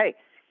 hey.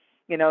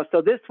 You know,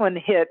 so this one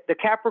hit the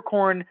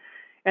Capricorn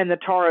and the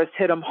Taurus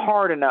hit them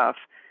hard enough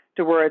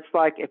to where it's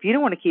like, if you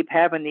don't want to keep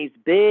having these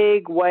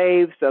big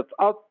waves of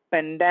up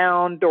and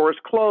down, doors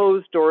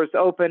closed, doors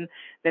open,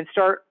 then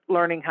start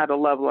learning how to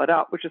level it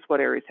out, which is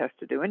what Aries has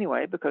to do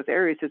anyway, because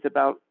Aries is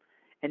about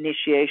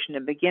initiation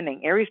and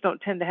beginning. Aries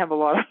don't tend to have a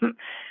lot of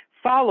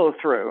follow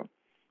through.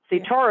 See,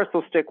 Taurus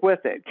will stick with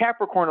it.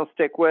 Capricorn will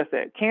stick with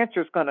it.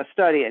 Cancer's going to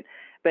study it.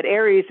 But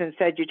Aries and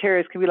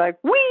Sagittarius can be like,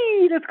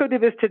 wee, let's go do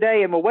this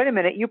today. And well, wait a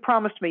minute, you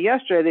promised me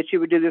yesterday that you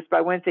would do this by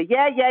Wednesday.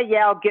 Yeah,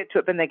 I'll get to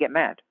it. Then they get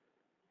mad.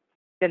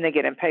 Then they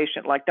get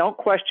impatient. Like, don't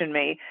question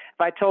me.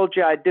 If I told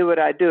you I'd do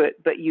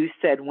it, but you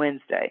said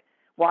Wednesday.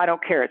 Well, I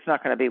don't care. It's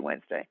not going to be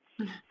Wednesday.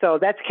 So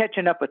that's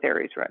catching up with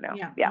Aries right now.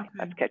 Yeah, okay.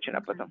 That's catching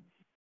up with them.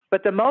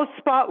 But the most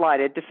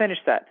spotlighted, to finish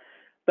that,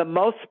 the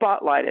most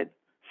spotlighted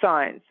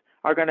signs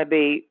are going to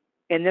be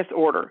in this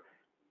order: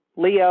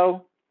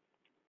 Leo,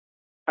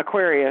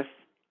 Aquarius,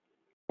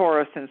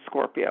 Taurus, and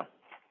Scorpio.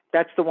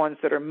 That's the ones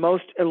that are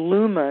most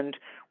illumined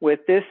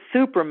with this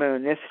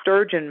supermoon, this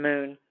sturgeon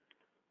moon,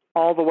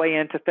 all the way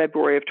into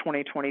February of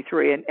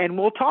 2023. And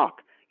we'll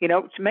talk,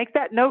 to make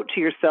that note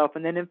to yourself.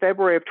 And then in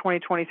February of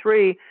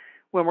 2023,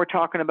 when we're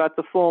talking about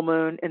the full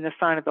moon in the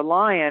sign of the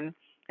Lion,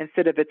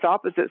 instead of its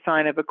opposite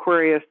sign of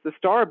Aquarius, the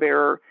star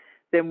bearer,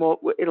 then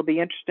it'll be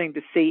interesting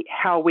to see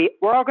how we're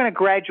all going to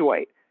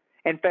graduate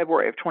in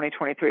February of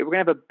 2023. We're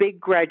going to have a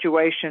big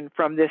graduation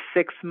from this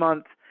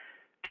 6-month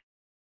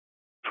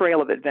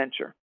trail of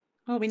adventure.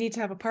 Oh, we need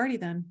to have a party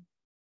then.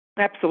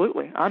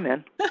 Absolutely. I'm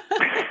in.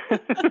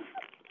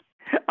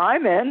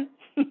 I'm in.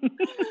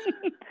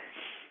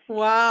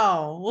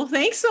 Wow. Well,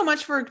 thanks so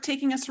much for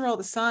taking us through all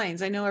the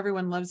signs. I know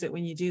everyone loves it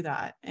when you do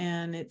that,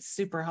 and it's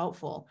super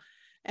helpful.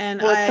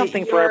 And it's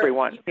something for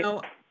everyone.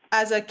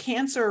 As a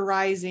Cancer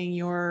rising,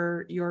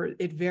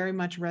 it very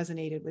much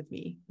resonated with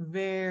me.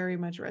 Very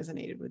much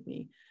resonated with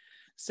me.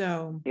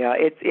 So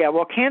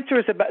well, Cancer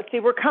is about,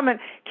 we're coming,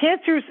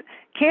 Cancerians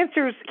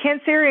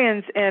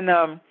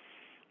and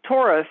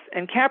Taurus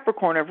and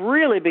Capricorn have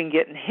really been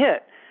getting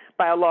hit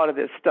by a lot of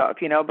this stuff,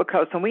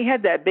 because when we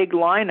had that big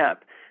lineup,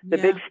 the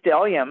big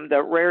stellium,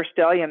 the rare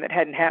stellium that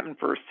hadn't happened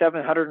for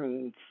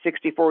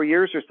 764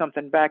 years or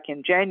something back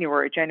in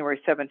January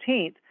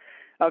 17th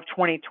of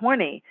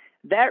 2020,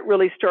 that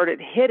really started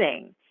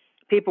hitting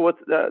people with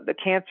the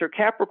Cancer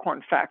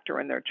Capricorn factor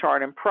in their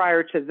chart. And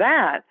prior to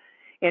that,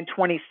 in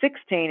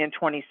 2016 and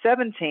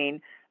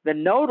 2017, the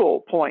nodal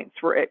points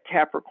were at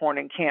Capricorn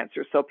and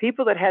Cancer. So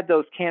people that had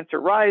those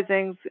Cancer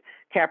risings,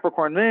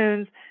 Capricorn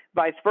moons,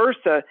 vice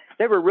versa,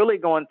 they were really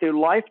going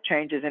through life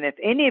changes. And if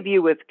any of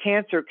you with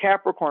Cancer,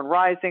 Capricorn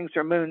risings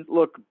or moons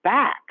look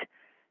back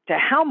to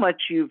how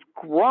much you've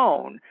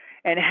grown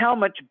and how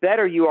much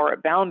better you are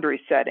at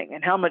boundary setting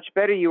and how much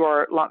better you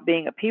are at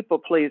being a people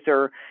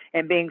pleaser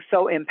and being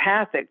so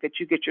empathic that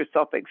you get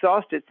yourself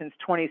exhausted since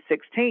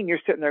 2016, you're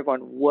sitting there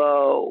going,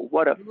 whoa,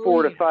 what a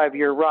 4 to 5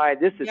 year ride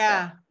this is.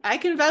 Yeah, I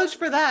can vouch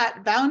for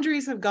that.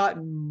 Boundaries have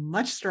gotten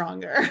much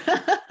stronger.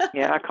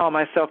 Yeah, I call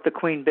myself the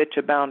queen bitch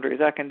of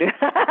boundaries. I can do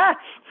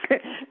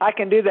I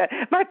can do that.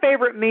 My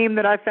favorite meme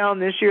that I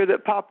found this year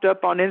that popped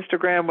up on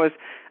Instagram was,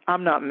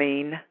 I'm not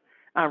mean,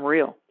 I'm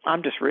real.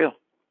 I'm just real.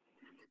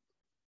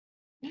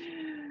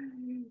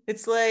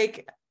 It's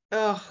like,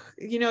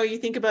 you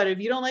think about it, if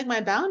you don't like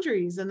my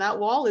boundaries, then that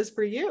wall is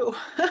for you.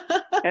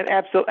 And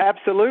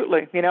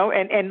absolutely,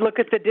 and look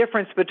at the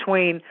difference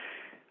between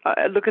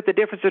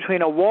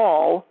a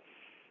wall,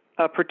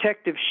 a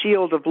protective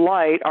shield of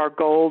light, our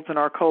golds and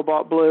our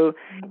cobalt blue,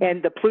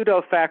 and the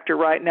Pluto factor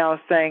right now is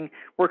saying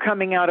we're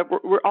coming out of,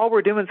 all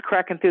we're doing is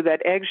cracking through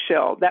that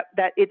eggshell.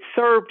 That it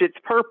served its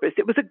purpose.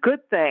 It was a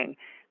good thing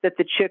that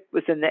the chick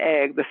was in the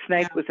egg, the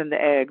snake was in the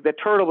egg, the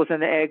turtle was in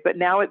the egg, but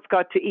now it's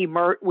got to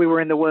emerge. We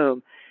were in the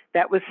womb.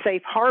 That was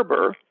safe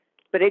harbor,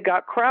 but it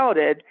got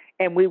crowded,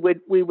 and we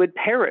would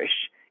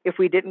perish if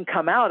we didn't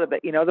come out of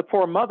it. The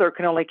poor mother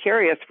can only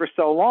carry us for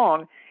so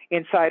long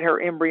inside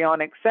her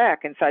embryonic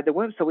sac, inside the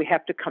womb, so we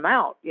have to come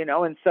out,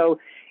 and so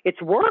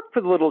it's work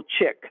for the little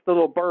chick, the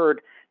little bird,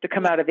 to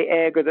come out of the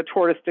egg, or the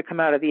tortoise to come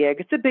out of the egg.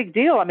 It's a big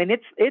deal. I mean,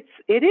 it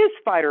is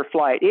fight or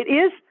flight. It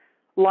is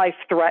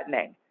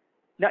life-threatening.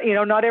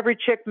 Not every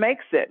chick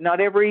makes it. Not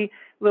every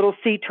little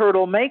sea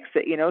turtle makes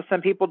it.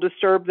 Some people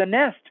disturb the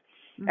nest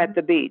at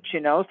the beach,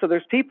 So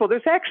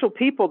there's actual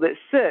people that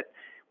sit.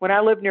 When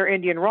I lived near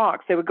Indian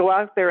Rocks, they would go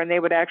out there and they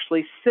would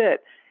actually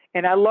sit.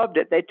 And I loved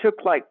it. They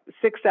took like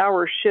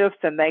 6-hour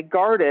shifts and they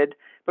guarded,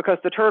 because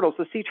the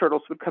sea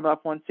turtles would come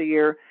up once a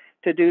year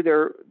to do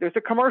there's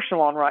a commercial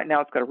on right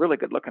now. It's got a really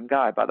good looking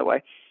guy, by the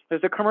way.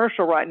 There's a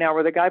commercial right now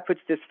where the guy puts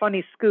this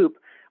funny scoop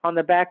on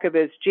the back of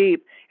his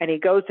Jeep, and he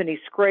goes and he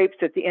scrapes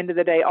at the end of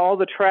the day all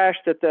the trash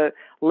that the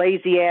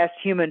lazy ass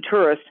human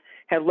tourist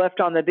had left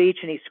on the beach,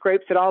 and he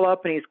scrapes it all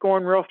up, and he's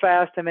going real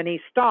fast, and then he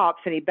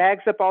stops and he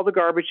bags up all the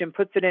garbage and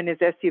puts it in his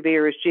SUV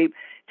or his Jeep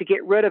to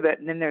get rid of it.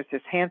 And then there's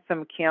this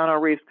handsome Keanu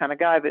Reeves kind of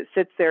guy that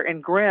sits there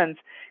and grins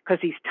because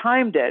he's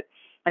timed it,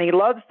 and he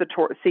loves the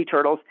sea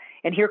turtles.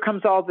 And here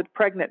comes all the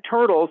pregnant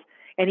turtles,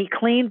 And he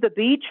cleaned the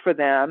beach for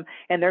them,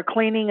 and they're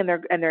cleaning and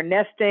they're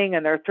nesting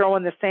and they're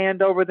throwing the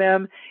sand over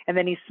them. And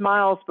then he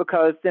smiles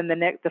because then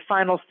the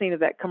final scene of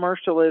that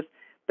commercial is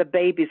the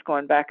baby's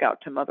going back out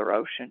to Mother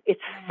Ocean.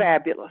 It's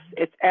fabulous.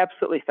 It's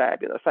absolutely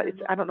fabulous.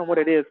 I don't know what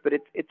it is, but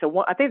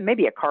I think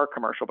maybe a car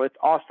commercial, but it's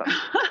awesome.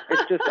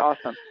 It's just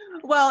awesome.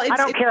 Well, I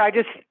don't care. I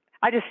just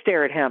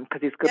stare at him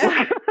because he's good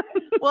looking.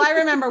 Well, I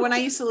remember when I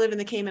used to live in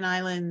the Cayman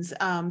Islands,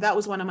 that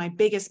was one of my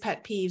biggest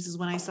pet peeves is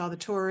when I saw the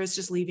tourists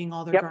just leaving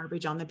all their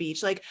garbage on the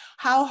beach. Like,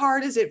 how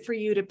hard is it for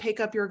you to pick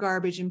up your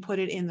garbage and put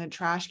it in the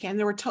trash can?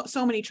 There were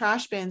so many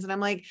trash bins. And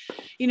I'm like,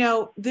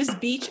 this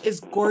beach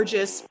is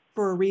gorgeous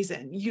for a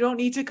reason. You don't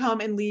need to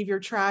come and leave your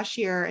trash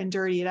here and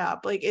dirty it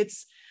up. Like,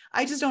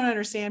 I just don't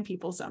understand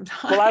people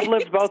sometimes. Well, I've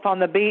lived both on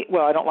the beach.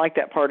 Well, I don't like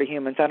that part of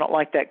humans. I don't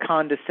like that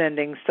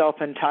condescending,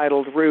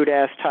 self-entitled,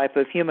 rude-ass type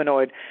of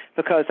humanoid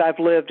because I've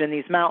lived in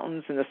these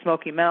mountains, in the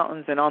Smoky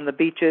Mountains and on the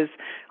beaches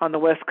on the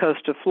west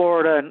coast of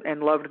Florida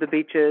and loved the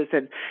beaches.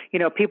 And,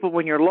 people,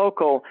 when you're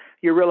local,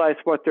 you realize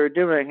what they're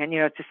doing. And,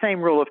 it's the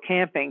same rule of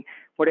camping.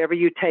 Whatever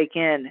you take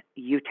in,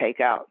 you take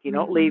out. You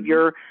don't leave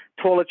your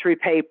toiletry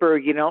paper.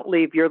 You don't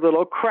leave your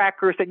little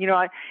crackers. And,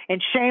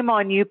 and shame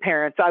on you,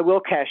 parents. I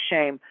will cast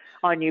shame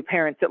on you,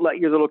 parents, that let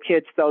your little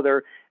kids throw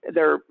their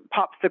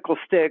popsicle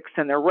sticks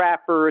and their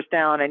wrappers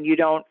down, and you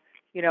don't,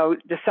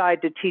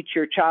 decide to teach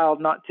your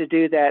child not to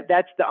do that.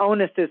 That's the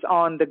onus is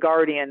on the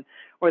guardian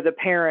or the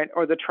parent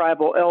or the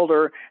tribal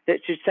elder that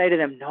should say to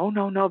them, no,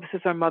 this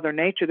is our Mother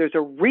Nature. There's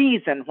a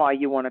reason why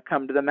you want to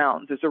come to the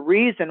mountains. There's a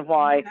reason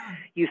why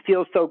you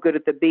feel so good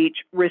at the beach.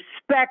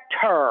 Respect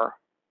her.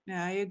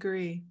 Yeah, I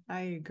agree.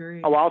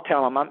 Oh, I'll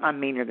tell them. I'm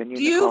meaner than you,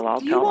 Nicole.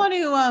 Do you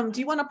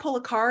want to pull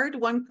a card,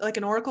 one like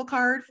an oracle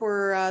card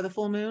for the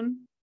full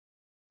moon?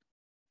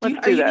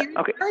 Let's do that.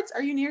 Okay. Cards?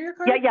 Are you near your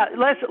cards? Yeah.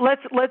 Let's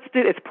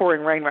do. It's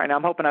pouring rain right now.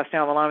 I'm hoping I stay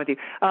on the line with you.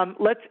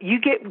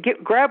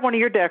 Grab one of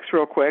your decks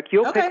real quick.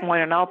 You'll pick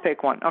one and I'll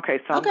pick one. Okay.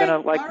 So I'm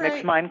gonna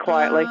mix mine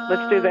quietly.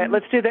 Let's do that.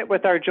 Let's do that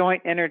with our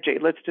joint energy.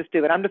 Let's just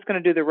do it. I'm just gonna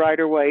do the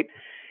Rider-Waite,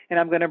 and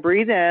I'm gonna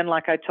breathe in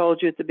like I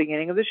told you at the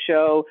beginning of the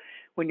show.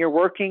 When you're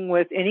working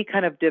with any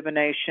kind of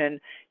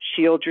divination,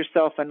 shield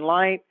yourself in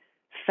light.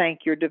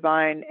 Thank your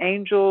divine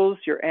angels,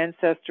 your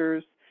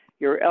ancestors,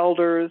 your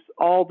elders,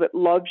 all that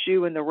loves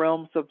you in the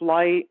realms of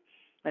light.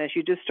 And as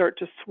you just start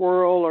to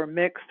swirl or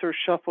mix or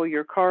shuffle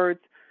your cards,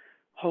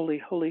 holy,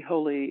 holy,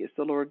 holy is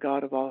the Lord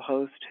God of all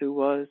hosts, who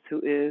was, who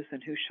is,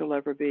 and who shall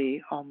ever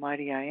be.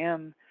 Almighty I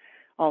am,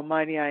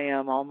 almighty I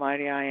am,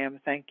 almighty I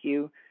am. Thank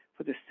you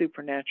for the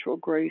supernatural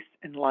grace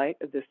and light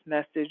of this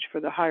message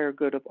for the higher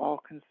good of all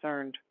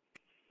concerned.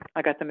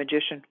 I got the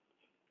Magician.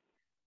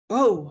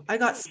 Oh, I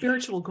got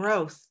spiritual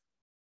growth.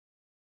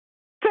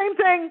 Same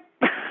thing.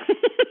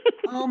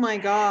 Oh my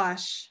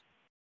gosh.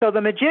 So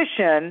the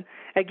Magician,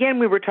 again,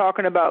 we were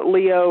talking about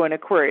Leo and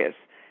Aquarius.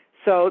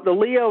 So the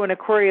Leo and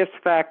Aquarius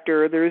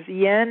factor, there's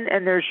yin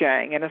and there's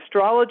yang. In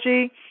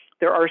astrology,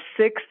 there are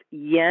 6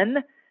 yin,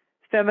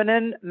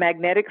 feminine,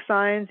 magnetic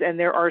signs, and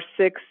there are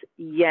 6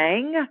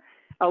 yang,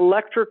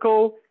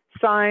 electrical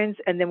signs.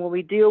 And then when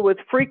we deal with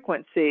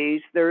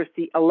frequencies, there's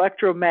the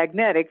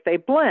electromagnetic. They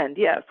blend.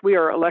 Yes, we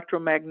are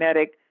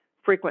electromagnetic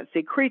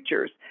frequency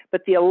creatures,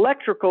 but the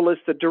electrical is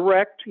the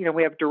direct,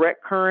 we have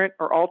direct current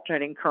or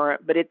alternating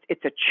current, but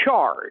it's a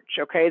charge.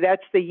 Okay,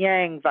 that's the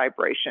yang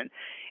vibration.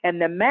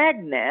 And the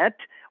magnet,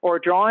 or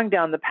drawing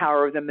down the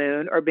power of the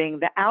moon, or being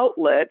the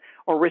outlet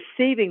or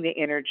receiving the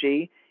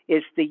energy,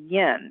 is the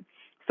yin.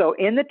 So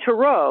in the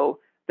tarot,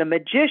 the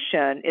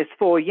Magician is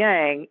full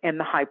yang and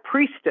the High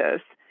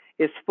Priestess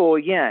is full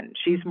yin.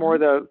 She's more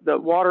the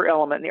water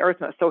element and the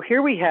earth element. So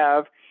here we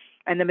have,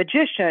 and the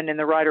Magician in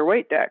the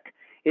Rider-Waite deck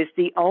is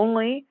the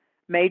only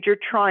major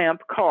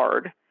triumph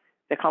card.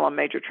 They call them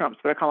major trumps,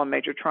 but I call them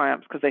major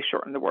triumphs because they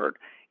shorten the word.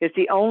 It's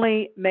the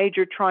only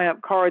major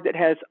triumph card that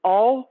has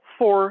all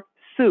 4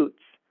 suits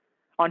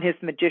on his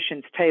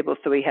Magician's table.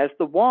 So he has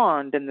the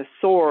wand and the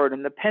sword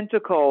and the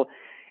pentacle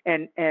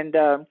and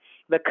the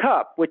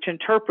cup, which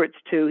interprets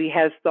to he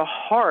has the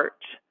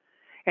heart,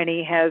 and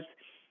he has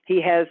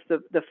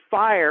the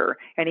fire,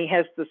 and he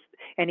has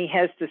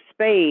the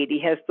spade,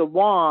 he has the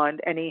wand,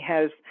 and he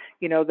has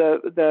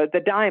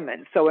the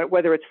diamond. So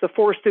whether it's the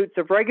 4 suits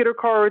of regular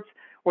cards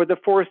or the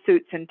 4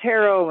 suits in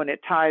tarot, and it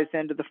ties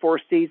into the 4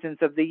 seasons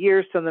of the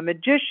year. So the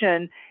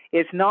Magician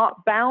is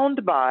not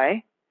bound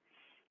by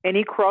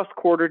any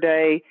cross-quarter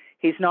day.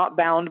 He's not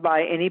bound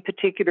by any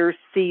particular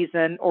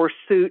season or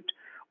suit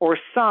or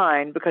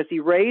sign, because he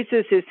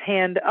raises his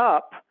hand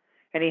up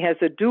and he has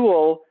a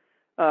dual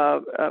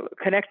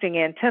connecting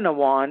antenna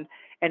wand,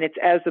 and it's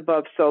as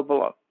above, so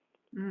below.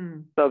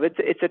 So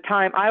it's a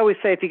time. I always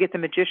say, if you get the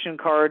Magician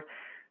card,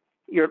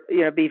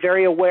 be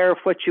very aware of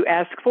what you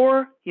ask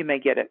for. You may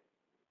get it.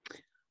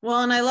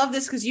 Well, and I love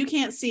this because you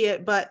can't see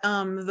it, but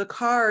the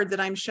card that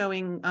I'm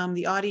showing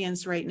the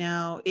audience right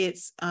now,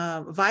 it's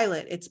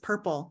violet. It's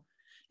purple.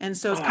 And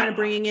so it's kind of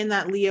bringing in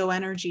that Leo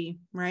energy,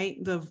 right?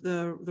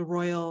 The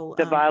royal,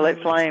 the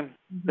violet flame,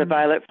 the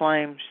violet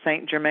flame,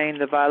 Saint Germain,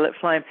 the violet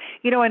flame.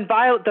 And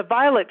the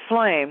violet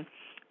flame,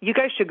 you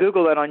guys should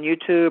Google it on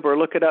YouTube or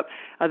look it up.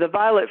 The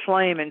violet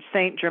flame in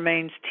Saint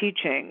Germain's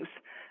teachings.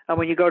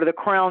 When you go to the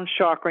crown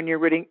chakra and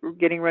you're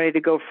getting ready to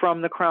go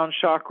from the crown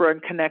chakra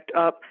and connect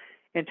up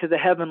into the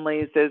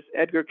heavenlies, as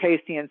Edgar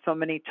Casey and so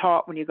many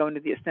taught when you go into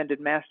the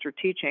Ascended Master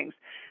teachings,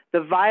 the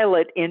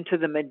violet into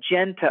the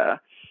magenta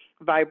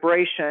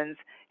vibrations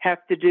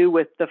have to do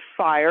with the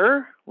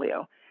fire,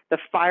 Leo, the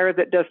fire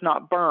that does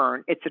not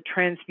burn. It's a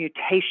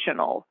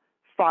transmutational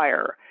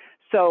fire.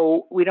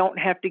 So we don't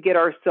have to get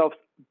ourselves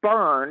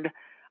burned,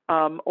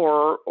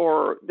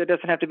 or there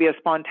doesn't have to be a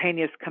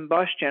spontaneous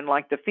combustion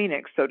like the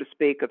phoenix, so to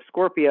speak, of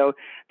Scorpio.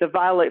 The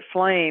violet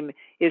flame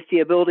is the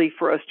ability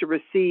for us to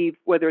receive,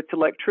 whether it's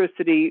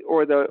electricity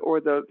or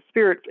the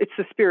spirit. It's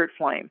the spirit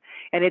flame,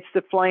 and it's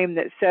the flame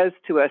that says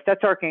to us,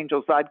 that's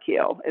Archangel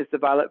Zadkiel, is the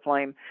violet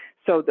flame.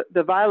 So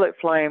the violet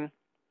flame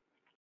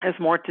has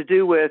more to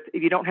do with,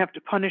 you don't have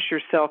to punish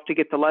yourself to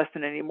get the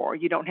lesson anymore.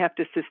 You don't have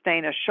to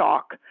sustain a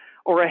shock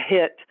or a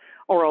hit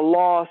or a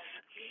loss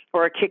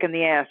or a kick in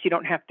the ass. You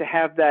don't have to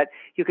have that.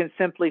 You can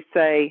simply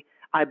say,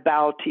 I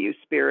bow to you,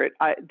 Spirit.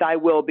 Thy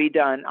will be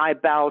done. I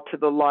bow to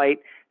the light.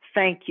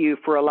 Thank you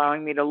for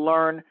allowing me to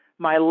learn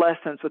my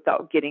lessons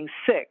without getting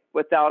sick,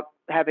 without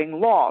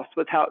having loss,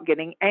 without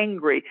getting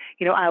angry.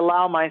 I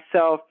allow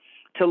myself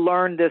to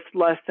learn this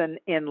lesson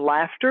in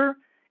laughter,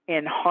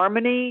 in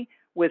harmony,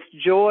 with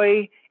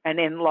joy, and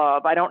in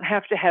love. I don't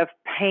have to have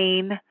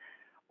pain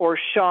or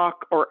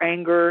shock or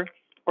anger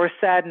or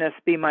sadness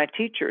be my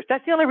teachers.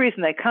 That's the only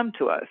reason they come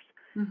to us.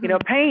 Mm-hmm.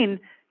 Pain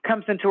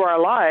comes into our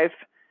life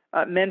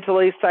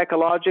mentally,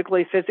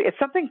 psychologically, physically. If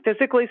something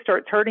physically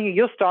starts hurting you,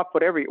 you'll stop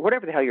whatever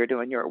the hell you're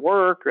doing. You're at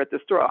work or at the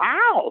store.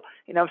 Ow!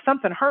 If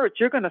something hurts,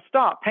 you're going to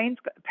stop. Pain's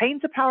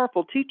a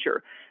powerful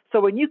teacher. So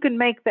when you can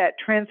make that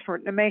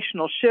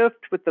transformational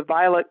shift with the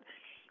violet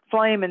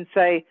flame and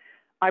say,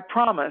 I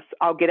promise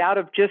I'll get out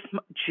of just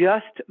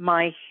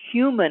my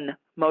human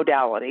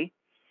modality,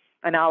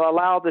 and I'll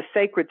allow the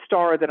sacred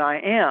star that I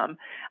am,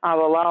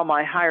 I'll allow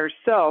my higher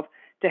self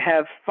to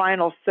have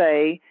final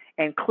say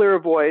and clear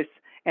voice,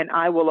 and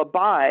I will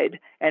abide,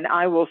 and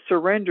I will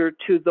surrender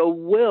to the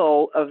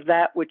will of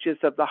that which is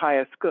of the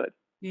highest good,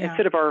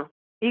 instead of our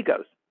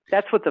egos.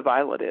 That's what the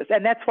violet is,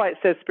 and that's why it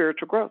says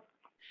spiritual growth.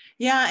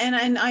 Yeah,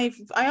 and I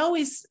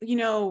always,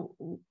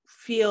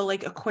 feel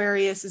like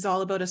Aquarius is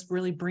all about us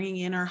really bringing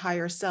in our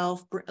higher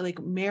self, like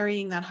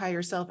marrying that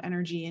higher self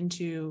energy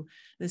into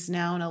this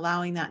now and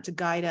allowing that to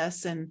guide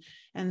us. And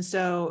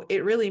so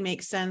it really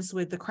makes sense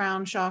with the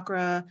crown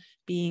chakra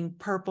being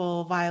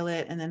purple,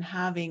 violet, and then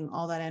having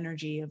all that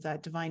energy of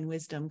that divine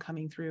wisdom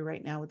coming through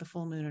right now with the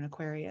full moon in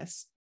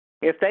Aquarius.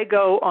 If they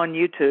go on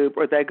YouTube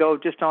or they go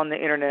just on the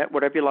internet,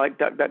 whatever you like,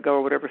 DuckDuckGo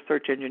or whatever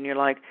search engine you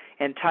like,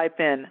 and type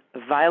in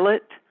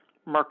Violet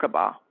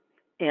Merkaba,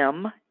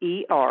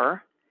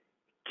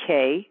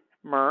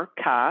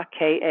 Merka,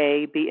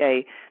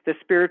 Kaba, the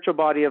spiritual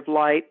body of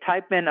light.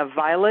 Type in a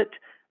Violet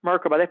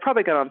Merkaba. They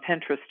probably got it on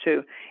Pinterest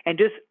too, and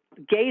just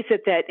gaze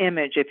at that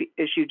image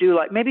as you do,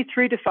 like maybe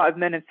 3 to 5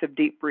 minutes of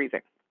deep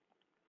breathing.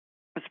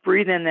 Just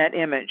breathe in that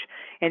image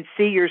and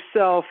see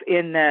yourself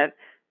in that.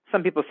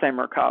 Some people say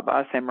Merkaba,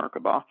 I say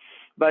Merkaba,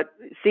 but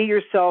see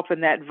yourself in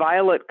that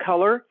violet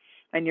color,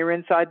 and you're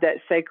inside that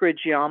sacred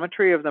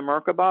geometry of the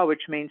Merkaba,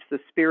 which means the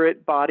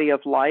spirit body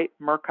of light.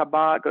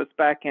 Merkaba goes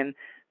back in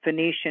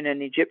Phoenician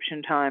and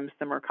Egyptian times,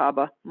 the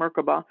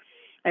Merkaba,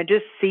 and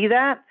just see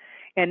that,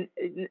 and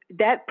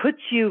that puts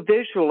you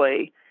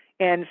visually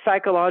and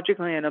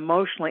psychologically and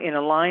emotionally in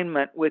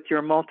alignment with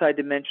your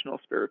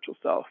multidimensional spiritual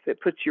self.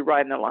 It puts you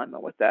right in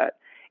alignment with that.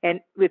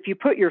 And if you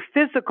put your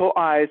physical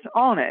eyes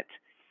on it,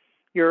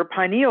 your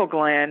pineal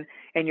gland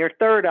and your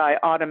third eye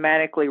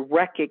automatically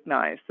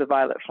recognize the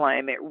violet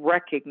flame. It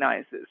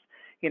recognizes,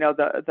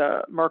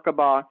 the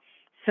Merkaba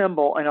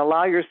symbol, and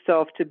allow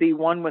yourself to be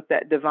one with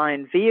that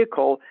divine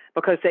vehicle,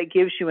 because that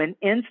gives you an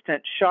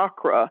instant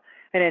chakra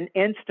and an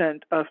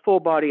instant full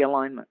body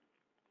alignment.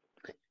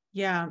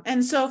 Yeah.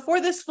 And so for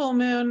this full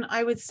moon,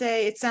 I would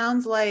say it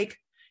sounds like,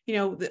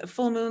 the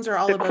full moons are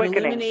all about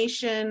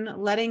illumination,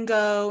 letting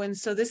go. And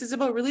so this is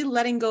about really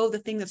letting go of the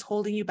thing that's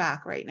holding you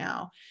back right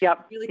now.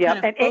 Yep. Really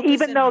yep. And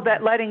even though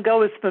that letting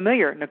go is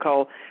familiar,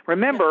 Nicole,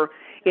 remember,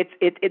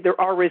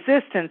 our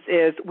resistance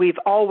is we've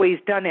always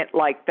done it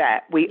like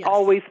that. We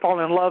always fall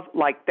in love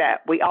like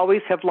that. We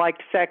always have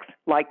liked sex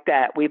like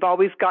that. We've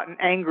always gotten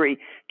angry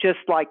just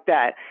like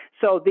that.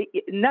 So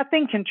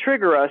nothing can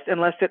trigger us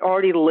unless it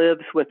already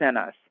lives within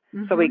us.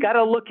 Mm-hmm. So we got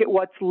to look at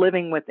what's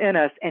living within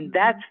us, and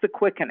that's the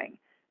quickening.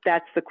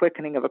 That's the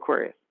quickening of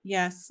Aquarius.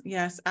 Yes,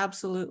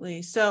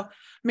 absolutely. So,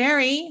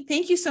 Mary,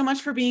 thank you so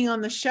much for being on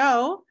the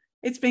show.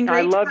 It's been great.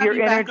 I love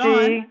your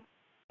energy.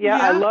 Yeah,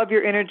 I love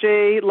your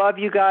energy. Love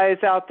you guys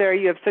out there.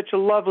 You have such a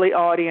lovely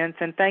audience,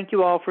 and thank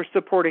you all for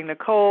supporting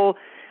Nicole.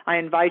 I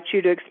invite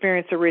you to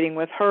experience a reading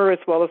with her as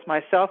well as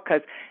myself,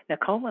 because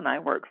Nicole and I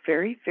work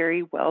very,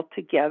 very well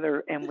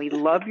together, and we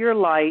love your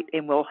light,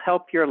 and we'll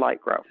help your light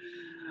grow.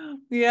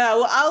 Yeah,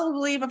 well, I'll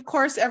leave, of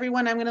course,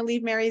 everyone. I'm going to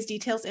leave Mary's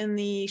details in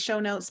the show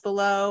notes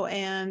below.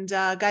 And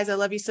guys, I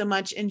love you so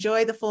much.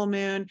 Enjoy the full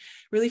moon.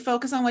 Really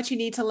focus on what you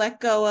need to let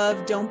go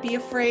of. Don't be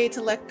afraid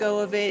to let go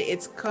of it.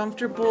 It's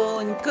comfortable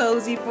and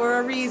cozy for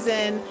a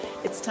reason.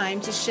 It's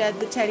time to shed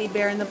the teddy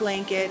bear and the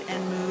blanket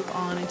and move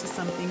on into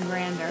something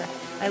grander.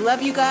 I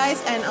love you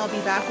guys, and I'll be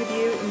back with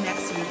you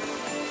next week.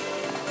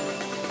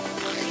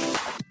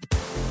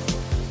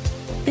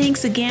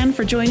 Thanks again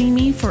for joining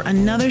me for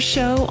another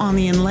show on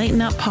the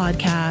Enlighten Up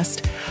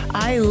podcast.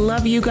 I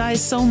love you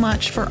guys so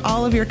much for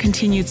all of your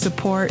continued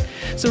support.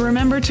 So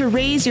remember to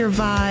raise your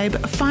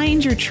vibe,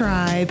 find your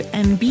tribe,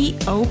 and be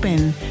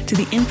open to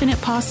the infinite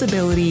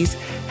possibilities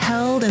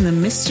held in the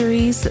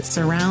mysteries that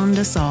surround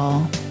us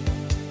all.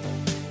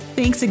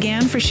 Thanks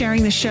again for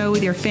sharing the show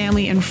with your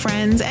family and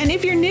friends. And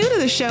if you're new to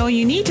the show and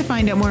you need to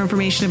find out more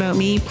information about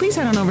me, please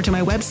head on over to my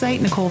website,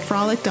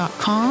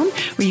 NicoleFrolick.com,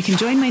 where you can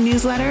join my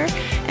newsletter.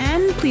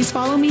 And please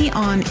follow me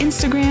on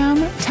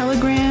Instagram,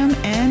 Telegram,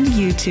 and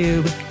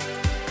YouTube.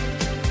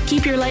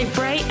 Keep your light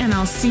bright, and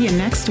I'll see you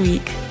next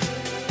week.